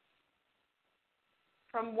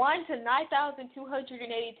 From 1 to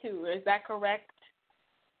 9,282, is that correct?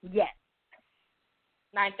 Yes.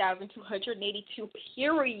 9,282,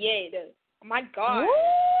 period. Oh, my God. Woo!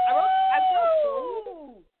 I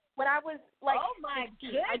wrote when I was, like, oh, my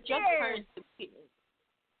 16. goodness. I just turned 16.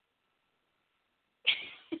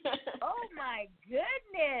 Oh, my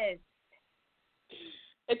goodness.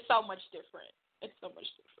 It's so much different.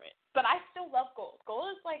 But I still love Gold.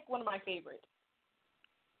 Gold is, like, one of my favorites.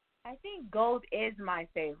 I think Gold is my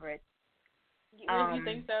favorite. You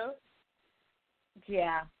think so?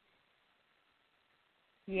 Yeah.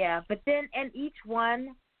 Yeah, but then in each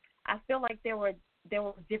one, I feel like there were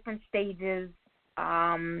different stages.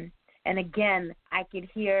 And again, I could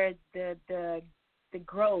hear the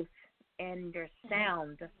growth in your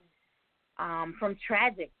sound from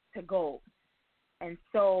Tragic to Gold. And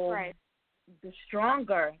so the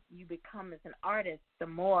stronger you become as an artist, the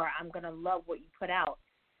more I'm going to love what you put out.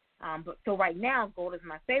 But so right now, Gold is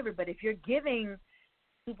my favorite. But if you're giving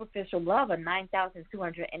Superficial Love a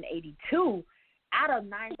 9,282 out of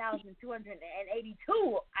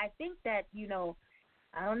 9,282, I think that,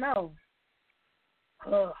 I don't know.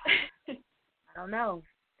 Ugh. I don't know,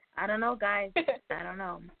 guys. I don't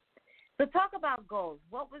know. So talk about Gold.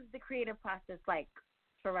 What was the creative process like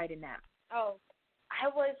for writing that? Oh, I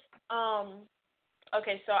was,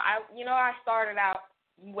 okay, so I started out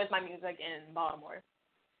with my music in Baltimore.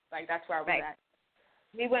 Like, that's where I was at.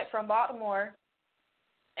 We went from Baltimore,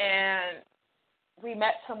 and we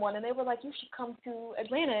met someone, and they were like, you should come to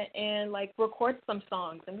Atlanta and, like, record some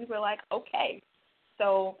songs. And we were like, okay.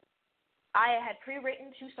 So I had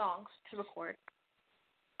pre-written 2 songs to record.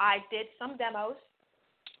 I did some demos,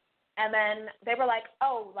 and then they were like,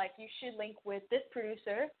 oh, like, you should link with this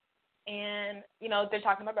producer. And, they're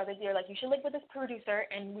talking to my brother. They're like, you should link with this producer,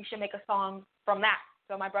 and we should make a song from that.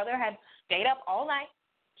 So my brother had stayed up all night.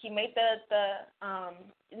 He made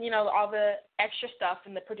all the extra stuff,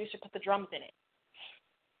 and the producer put the drums in it.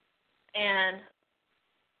 And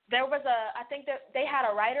there was I think that they had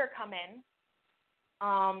a writer come in,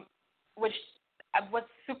 which was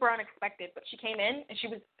super unexpected, but she came in and she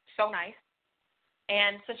was so nice.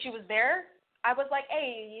 And since she was there, I was like,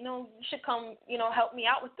 hey, you should come, help me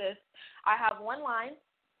out with this. I have one line.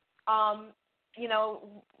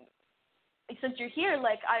 Since you're here,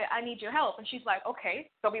 like, I need your help. And she's like, okay.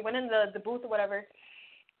 So we went in the booth or whatever,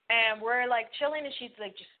 and we're, like, chilling, and she's,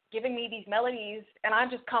 like, just giving me these melodies, and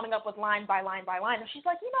I'm just coming up with line by line by line. And she's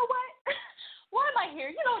like, you know what? Why am I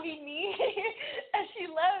here? You don't need me. And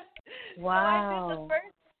she left. Wow.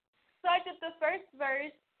 So I did the first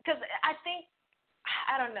verse, because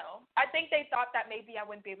I don't know. I think they thought that maybe I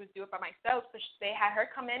wouldn't be able to do it by myself, so they had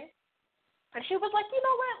her come in. And she was like, you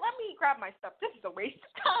know what, let me grab my stuff. This is a waste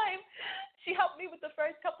of time. She helped me with the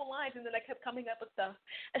first couple lines, and then I kept coming up with stuff.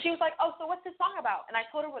 And she was like, oh, so what's this song about? And I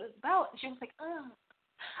told her what it's about. And she was like,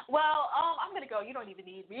 well, I'm going to go. You don't even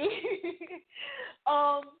need me.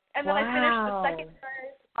 And then I finished the second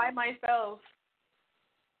verse by myself.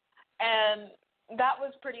 And that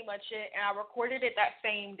was pretty much it. And I recorded it that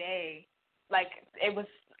same day. Like, it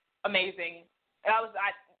was amazing. And that was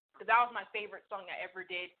my favorite song I ever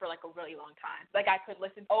did for, like, a really long time. Like, I could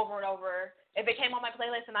listen over and over. If it came on my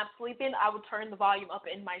playlist and I'm sleeping, I would turn the volume up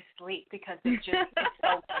in my sleep because it's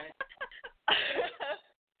so good.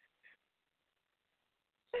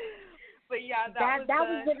 But, yeah, that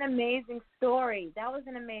was an amazing story. That was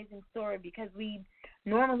an amazing story because we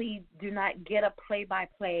normally do not get a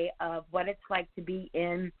play-by-play of what it's like to be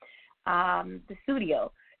in the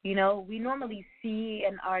studio. We normally see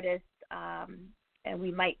an artist and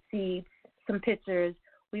we might see some pictures.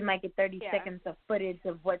 We might get 30 seconds of footage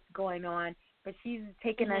of what's going on. But she's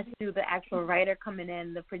taken us through the actual writer coming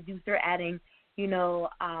in, the producer adding, the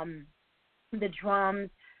drums,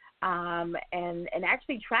 and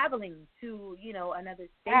actually traveling to, another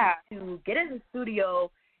state to get in the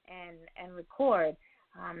studio and record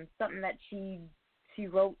something that she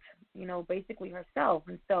wrote, basically herself.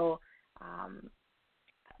 And so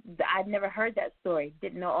I'd never heard that story.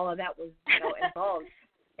 Didn't know all of that was, involved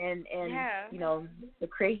in the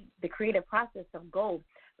creative process of Gold.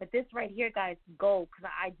 But this right here, guys, Gold,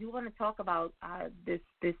 because I do want to talk about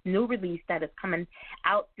this new release that is coming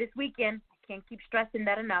out this weekend. I can't keep stressing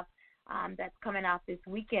that enough. That's coming out this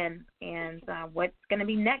weekend, and what's going to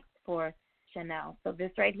be next for Chanel. So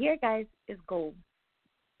this right here, guys, is Gold.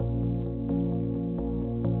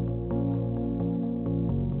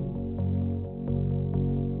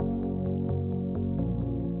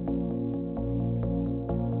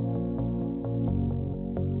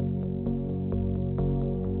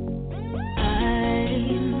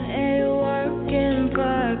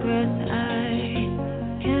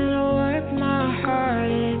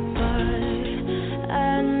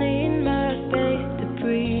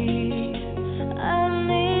 I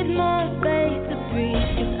need more space to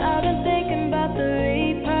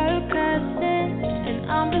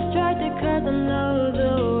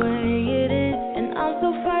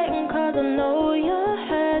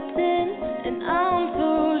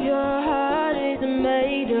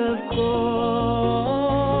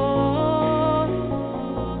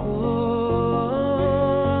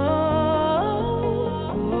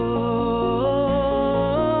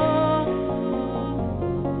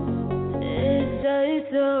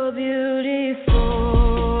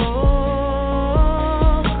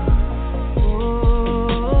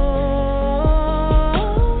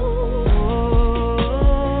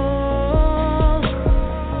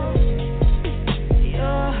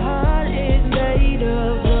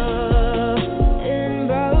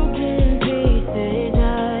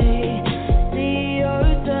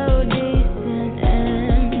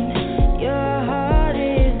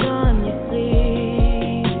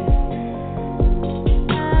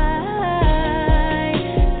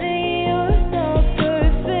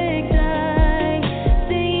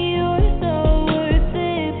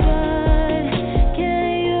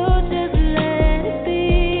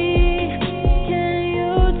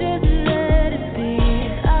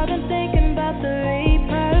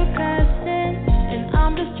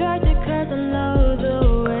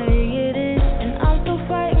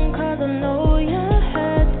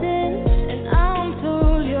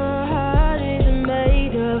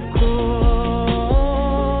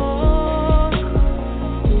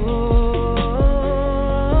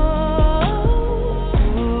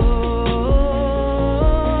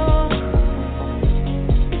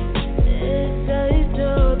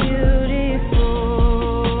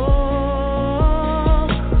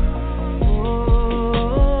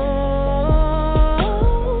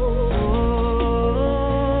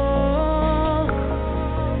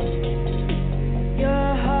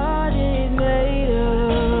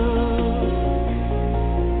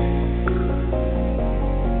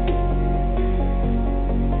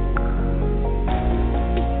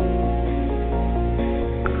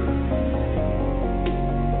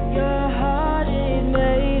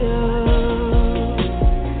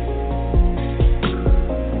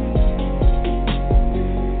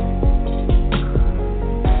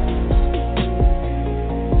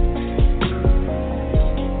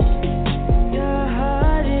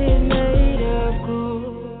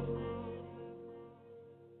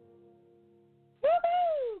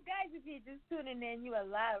you are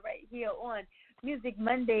live right here on Music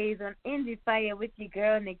Mondays on Indie Fire with your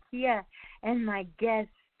girl Nakia and my guest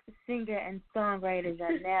singer and songwriter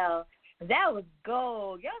Janelle. That was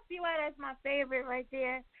gold. Y'all see why that's my favorite right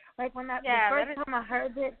there? Like the first time I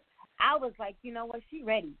heard it, I was like, you know what? She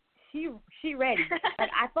ready. She ready.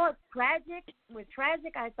 Like I thought Tragic,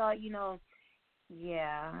 I thought,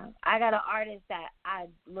 yeah, I got an artist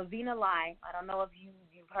Lavina Lai. I don't know if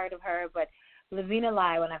you've heard of her, but Lavina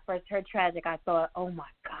Lai. When I first heard Tragic, I thought, oh my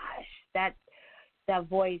gosh, that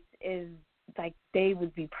voice is like they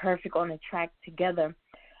would be perfect on a track together.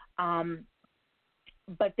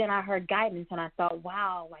 But then I heard Guidance, and I thought,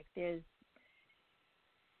 wow, like there's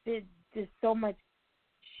so much.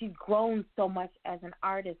 She's grown so much as an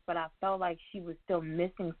artist, but I felt like she was still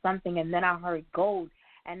missing something. And then I heard Gold,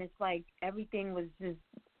 and it's like everything was just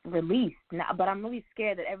released. Now, but I'm really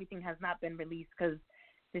scared that everything has not been released because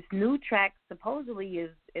this new track supposedly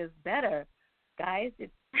is better. Guys, she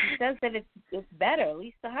says that it's better. At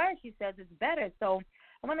least to her, she says it's better. So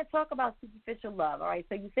I want to talk about Superficial Love. All right,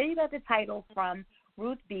 so you say you got the title from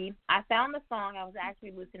Ruth B. I found the song. I was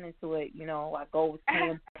actually listening to it. I go with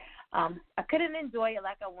him. I couldn't enjoy it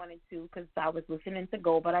like I wanted to because I was listening to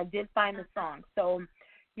Go, but I did find the song. So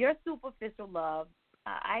your Superficial Love,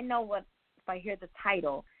 I know what, if I hear the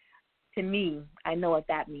title, to me, I know what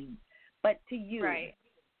that means. But to you, right,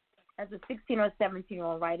 as a 16 or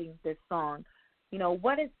 17-year-old writing this song,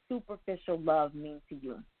 what does superficial love mean to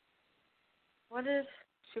you? What does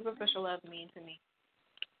superficial love mean to me?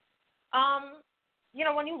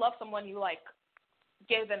 When you love someone, you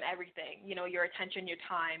give them everything, your attention, your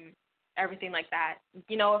time, everything like that. If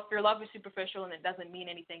your love is superficial and it doesn't mean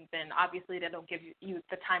anything, then obviously they don't give you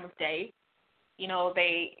the time of day.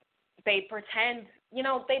 They pretend,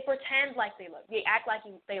 like they act like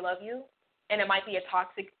they love you, and it might be a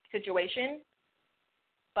toxic situation,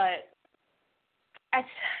 but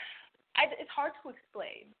it's hard to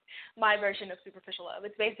explain my version of superficial love.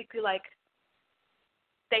 It's basically like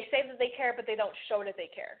they say that they care, but they don't show that they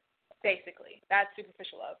care. Basically, that's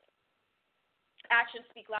superficial love. Actions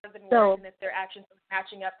speak louder than words, and if their actions are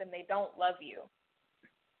matching up, then they don't love you.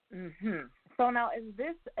 Mhm. So now, is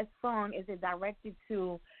this a song? Is it directed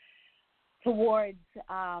towards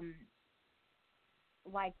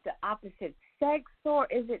like the opposite sex, or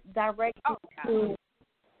is it directed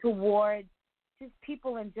towards just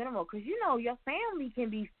people in general? Because your family can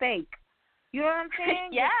be fake. You know what I'm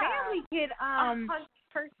saying? Yeah. Your family can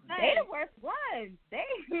 100%. They're the worst ones. They're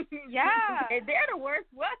the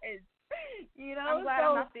worst ones. I'm glad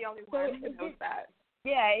I'm not the only one who knows that.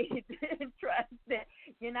 Yeah, trust that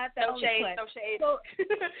you're not the only one. No shade. So,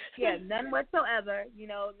 yeah, none whatsoever.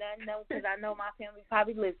 None, because I know my family's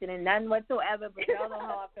probably listening. None whatsoever, but y'all know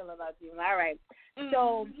how I feel about you. All right.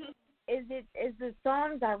 So, is the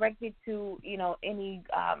song directed to any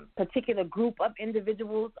particular group of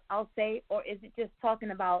individuals? I'll say, or is it just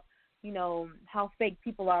talking about how fake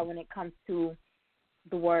people are when it comes to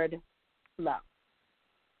the word love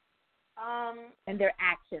and their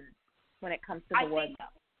actions when it comes to the word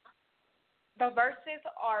love? The verses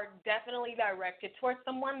are definitely directed towards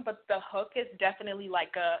someone, but the hook is definitely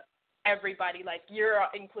like everybody, like you're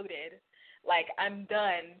included. Like I'm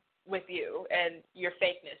done with you and your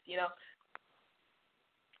fakeness,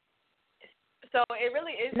 So it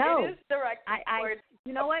really is. No, it is directed towards.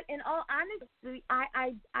 You know what? In all honesty,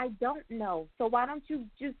 I don't know. So why don't you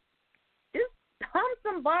just hum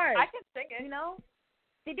some bars? I can sing it.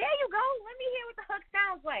 See, there you go. Let me hear what the hook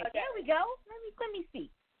sounds like. Okay. There we go. Let me see.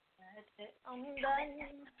 I'm done.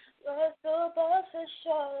 Your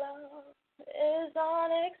superficial love is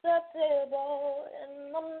unacceptable,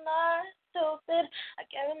 and I'm not stupid. I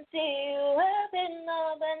guarantee you every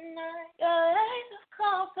another night. Your life of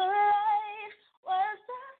comfort was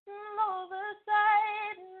just an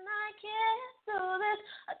oversight, and I can't do this.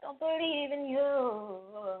 I don't believe in you.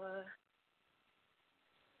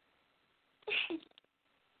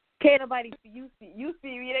 Can't nobody see you see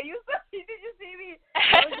me. Did you see me?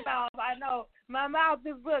 I know my mouth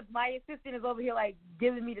is look. My assistant is over here like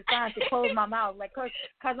giving me the sign to close my mouth, like cause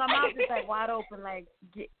my mouth is like wide open. Like,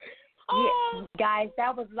 guys,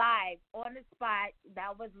 that was live on the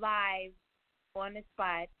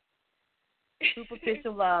spot.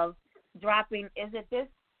 Superficial Love dropping. Is it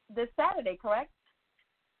this Saturday? Correct?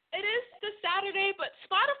 It is this Saturday, but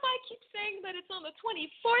Spotify keeps saying that it's on the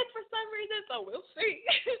 24th for some reason, so we'll see.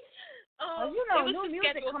 New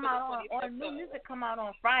music come out come out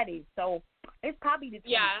on Fridays, so it's probably the 24th.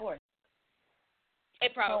 Yeah,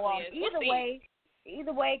 it probably is.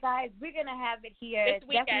 Either way, guys, we're gonna have it here. This it's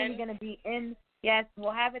weekend. Definitely gonna be in. Yes,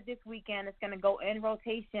 we'll have it this weekend. It's gonna go in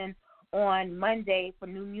rotation on Monday for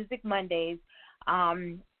New Music Mondays.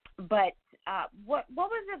 But what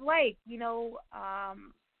was it like?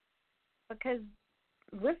 Because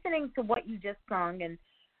listening to what you just sung and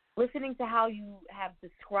listening to how you have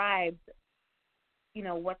described,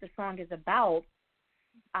 what the song is about.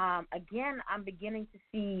 Again, I'm beginning to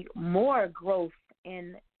see more growth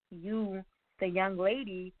in you, the young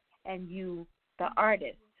lady, and you, the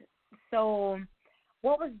artist. So,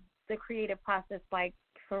 what was the creative process like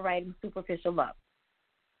for writing Superficial Love?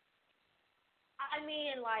 I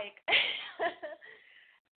mean, like,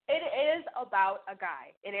 it is about a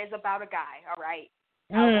guy. It is about a guy, all right?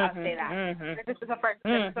 I'll say that. Mm-hmm. This is the first.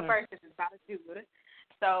 This is the first. This is about a dude.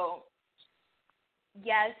 So,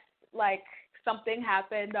 yes, like, something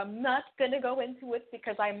happened. I'm not going to go into it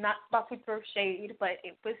because I'm not about to throw shade, but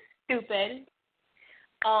it was stupid.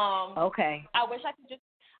 Okay. I wish I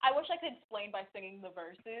could explain by singing the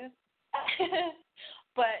verses.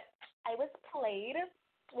 But I was played.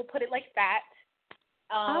 We'll put it like that.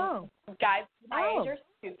 Guys my age are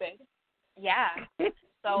stupid. Yeah.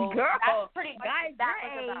 So Girl, that's pretty much guys what that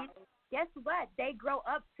your was age, about. guess what? They grow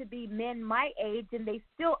up to be men my age, and they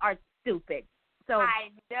still are stupid. So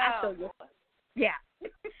I know. Yeah.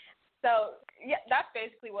 So, yeah, that's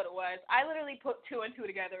basically what it was. I literally put two and two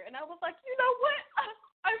together, and I was like, you know what?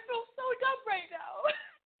 I feel so dumb right now.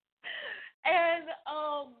 And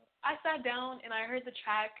I sat down, and I heard the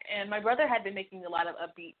track, and my brother had been making a lot of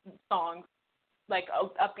upbeat songs, like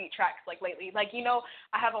upbeat tracks, like lately. Like,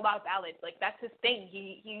 I have a lot of ballads. Like, that's his thing.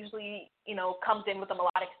 He usually, comes in with the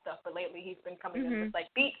melodic stuff, but lately he's been coming in with, like,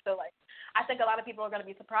 beats. So, like, I think a lot of people are going to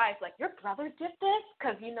be surprised, like, your brother did this?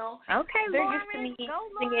 Because, okay, they're Lauren, used to me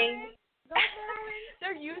singing.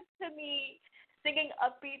 They're used to me singing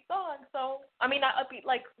upbeat songs. So, I mean, not upbeat,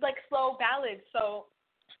 like slow ballads. So,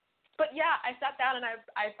 but yeah, I sat down and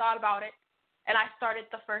I thought about it, and I started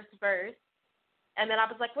the first verse. And then I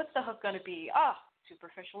was like, what's the hook going to be?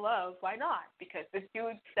 Superficial love. Why not? Because this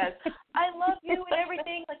dude says, I love you and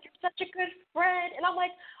everything. Like, you're such a good friend. And I'm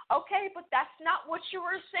like, okay, but that's not what you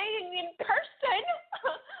were saying in person.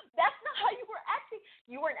 That's not how you were acting.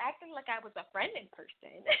 You weren't acting like I was a friend in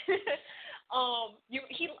person. Oh,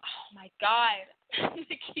 my God. I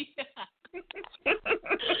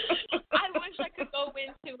wish I could go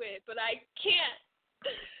into it, but I can't.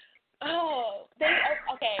 Oh,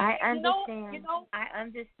 okay. I understand. I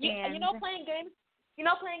understand. Playing games.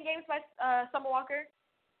 Playing games by Summer Walker.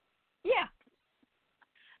 Yeah.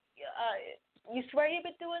 You swear you've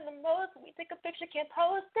been doing the most. We take a picture, can't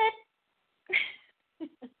post it.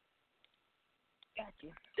 Got you.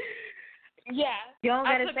 Yeah. You don't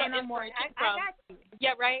gotta say no more. I got you.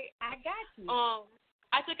 Yeah, right. I got you.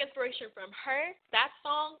 I took inspiration from her, that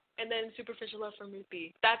song, and then Superficial Love from Ruth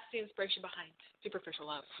B. That's the inspiration behind Superficial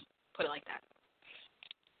Love. Put it like that.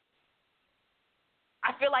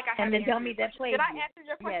 I feel like I have. And the dummy that played. Did I answer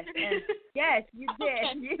your question? Yes, you did.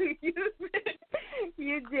 Okay.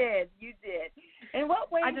 You did. You did. In what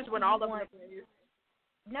way? I just went all over the place.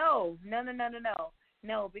 No,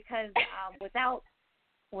 because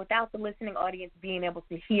without the listening audience being able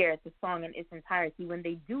to hear the song in its entirety, when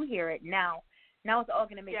they do hear it now it's all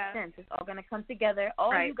going to make sense. It's all going to come together.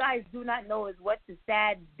 All you guys do not know is what the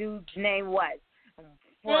sad dude's name was.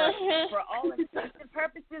 For all intents and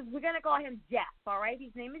purposes, we're going to call him Jeff, all right?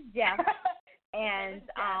 His name is Jeff. And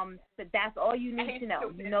so that's all you need to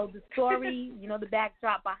know. You know the story, you know the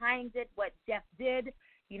backdrop behind it, what Jeff did.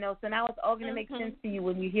 So now it's all going to make sense to you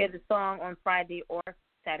when you hear the song on Friday or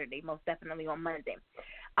Saturday, most definitely on Monday.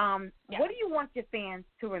 What do you want your fans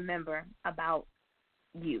to remember about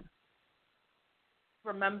you?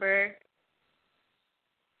 Remember,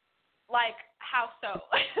 like, how so?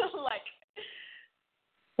 Like,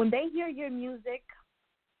 when they hear your music,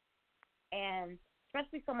 and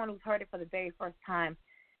especially someone who's heard it for the very first time,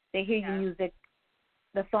 they hear your music,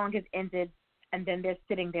 the song has ended, and then they're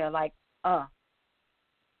sitting there like,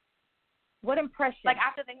 what impression? Like,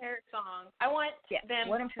 after they hear a song, I want them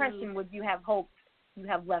what impression would you have hoped you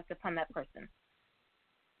have left upon that person?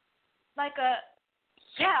 Like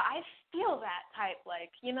I feel that type,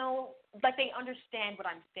 like they understand what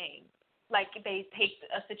I'm saying. Like, they take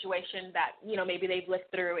a situation that, maybe they've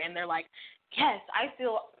lived through, and they're like, yes, I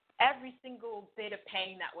feel every single bit of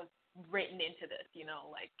pain that was written into this,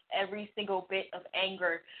 like every single bit of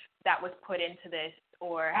anger that was put into this,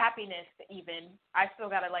 or happiness even. I still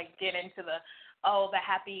got to, like, get into the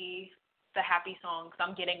happy songs.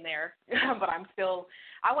 I'm getting there, but I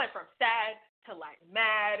went from sad to, like,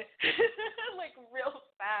 mad, like, real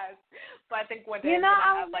fast. But I think one day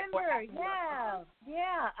I remember, I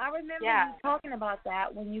remember you talking about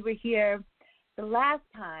that when you were here the last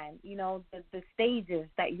time, the stages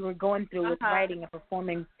that you were going through with writing and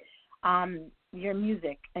performing your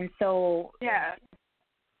music. And so Yeah.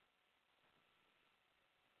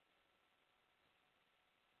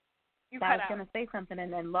 You I cut was out. gonna say something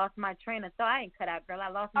and then lost my train of thought. I ain't cut out, girl. I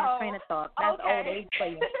lost my train of thought. That's okay. old age for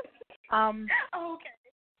you. Um, Okay.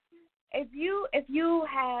 if you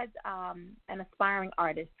had an aspiring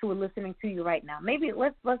artist who are listening to you right now, maybe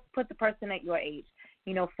let's put the person at your age,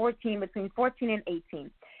 14, between 14 and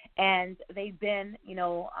 18, and they've been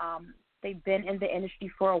they've been in the industry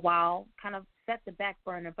for a while, kind of set the back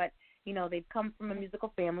burner, but they've come from a musical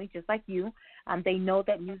family just like you. They know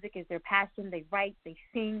that music is their passion. They write, they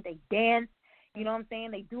sing, they dance. You know what I'm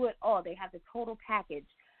saying? They do it all. They have the total package.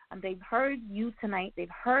 They've heard you tonight. They've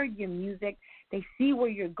heard your music. They see where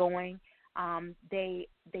you're going. They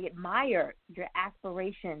admire your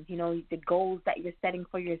aspirations, the goals that you're setting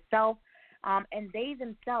for yourself. And they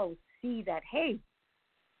themselves see that, hey,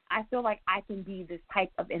 I feel like I can be this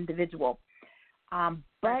type of individual.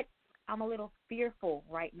 But I'm a little fearful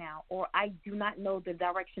right now, or I do not know the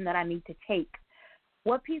direction that I need to take.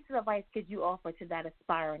 What piece of advice could you offer to that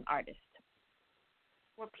aspiring artist?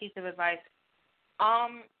 What piece of advice?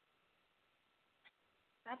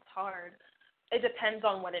 That's hard. It depends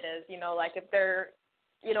on what it is, like if they're,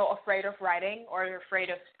 afraid of writing or they're afraid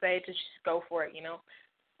of say to just go for it,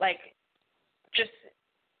 like just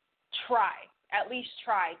try. At least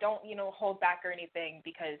try. Don't, hold back or anything,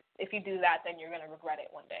 because if you do that, then you're going to regret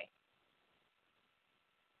it one day.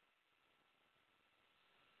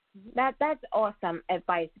 That's awesome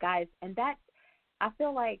advice, guys. And that, I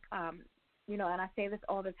feel like, and I say this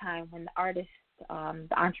all the time, when the artists,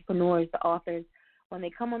 the entrepreneurs, the authors, when they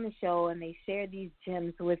come on the show and they share these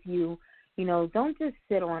gems with you, don't just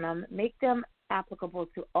sit on them. Make them applicable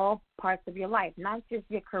to all parts of your life, not just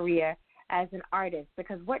your career as an artist.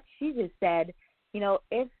 Because what she just said,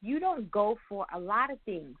 if you don't go for a lot of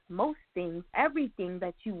things, most things, everything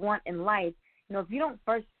that you want in life, if you don't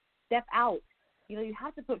first step out, you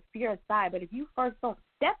have to put fear aside. But if you first don't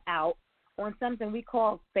step out on something we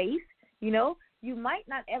call faith, you might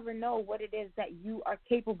not ever know what it is that you are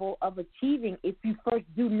capable of achieving if you first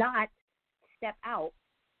do not step out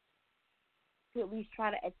to at least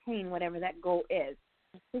try to attain whatever that goal is.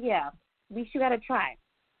 So, yeah, at least you got to try.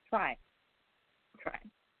 Try.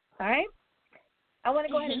 All right? I want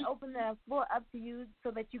to go ahead and open the floor up to you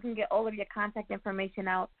so that you can get all of your contact information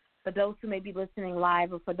out for those who may be listening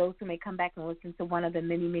live, or for those who may come back and listen to one of the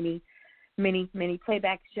many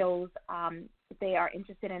playback shows. If they are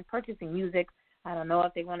interested in purchasing music, I don't know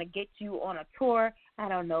if they want to get you on a tour. I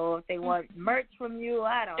don't know if they want merch from you.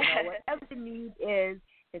 I don't know. Whatever the need is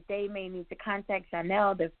that they may need to contact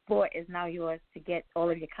Chanel, the floor is now yours to get all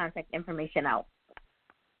of your contact information out.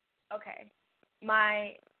 Okay.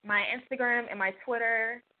 My Instagram and my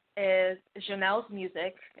Twitter is Janelle's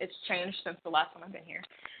Music. It's changed since the last time I've been here.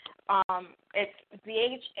 It's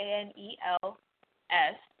ZHANELS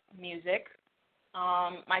Music.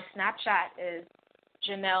 My Snapchat is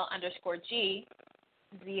Janelle_G,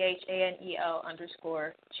 ZHANEL_G.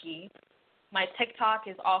 My TikTok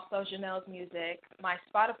is also Janelle's Music. My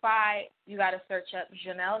Spotify, you got to search up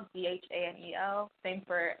Janelle, ZHANEL. Same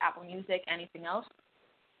for Apple Music, anything else.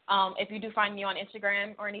 If you do find me on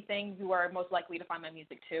Instagram or anything, you are most likely to find my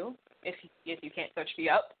music too, if you can't search me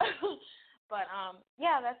up. But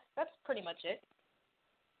yeah, that's pretty much it.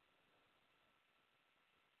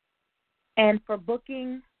 And for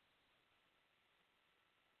booking?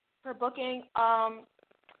 For booking,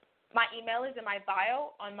 my email is in my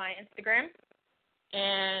bio on my Instagram,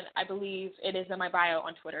 and I believe it is in my bio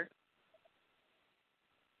on Twitter.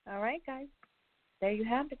 All right, guys. There you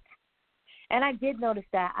have it. And I did notice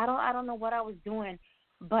that. I don't know what I was doing,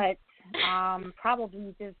 but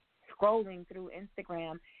probably just scrolling through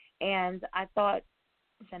Instagram, and I thought,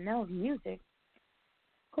 Chanel's Music?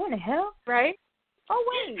 Who in the hell? Right? Oh,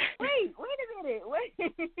 wait a minute. Wait a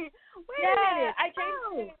minute. I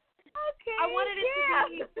changed it. Okay, I wanted it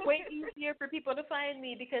to be way easier for people to find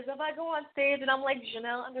me, because if I go on stage and I'm like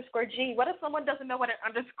Janelle_G, what if someone doesn't know what an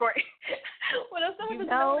underscore is? What if someone doesn't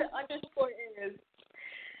know what an underscore is?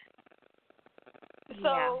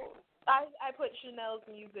 So I put Chanel's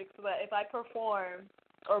Music so that if I perform,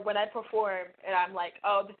 or when I perform and I'm like,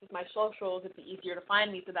 oh, this is my socials, it'd be easier to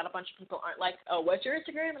find me, so that a bunch of people aren't like, oh, what's your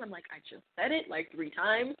Instagram? And I'm like, I just said it like 3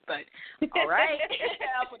 times, but all right,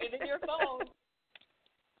 I'll put it in your phone.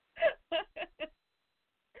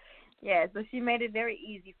 Yeah, so she made it very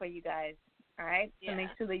easy for you guys, all right? So make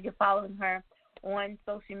sure that you're following her on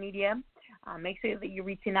social media. Make sure that you're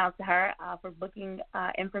reaching out to her for booking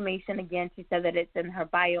information. Again, she said that it's in her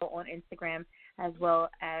bio on Instagram as well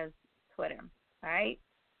as Twitter, all right?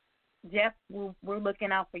 Jeff, we're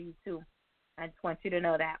looking out for you, too. I just want you to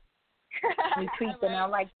know that. We treat them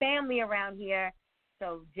out like family around here.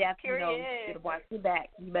 So, Jeff, you better watch your back.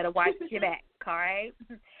 You better watch your back, all right?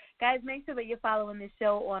 Guys, make sure that you're following this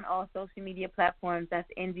show on all social media platforms. That's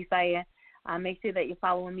NG Fire. Make sure that you're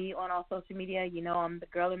following me on all social media. You know I'm the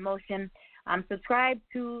girl in motion. Subscribe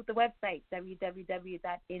to the website,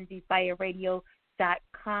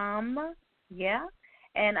 www.ngfireradio.com. Yeah.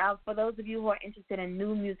 And for those of you who are interested in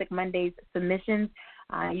new Music Mondays submissions,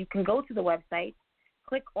 you can go to the website,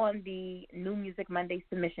 click on the New Music Monday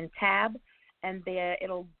submission tab, and there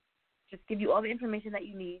it'll just give you all the information that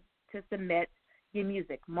you need to submit your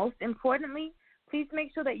music. Most importantly, please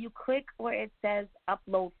make sure that you click where it says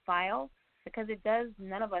upload file, because it does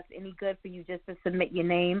none of us any good for you just to submit your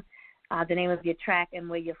name, the name of your track, and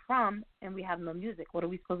where you're from, and we have no music. What are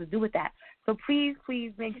we supposed to do with that? So please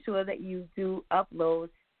make sure that you do upload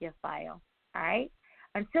your file, all right?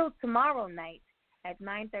 Until tomorrow night at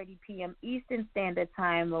 9:30 p.m. Eastern Standard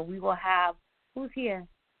Time, where we will have, who's here?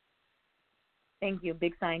 Thank you,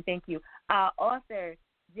 big sign, thank you. Author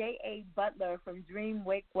J.A. Butler from Dream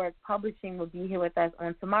Wake Work Publishing will be here with us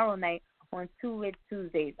on tomorrow night on Two Lit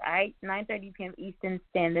Tuesdays, all right? 9:30 p.m. Eastern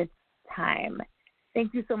Standard Time.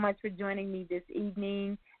 Thank you so much for joining me this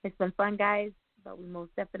evening. It's been fun, guys, but we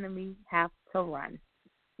most definitely have to run.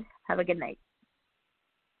 Have a good night.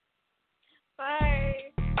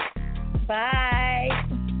 Bye.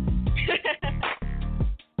 Bye.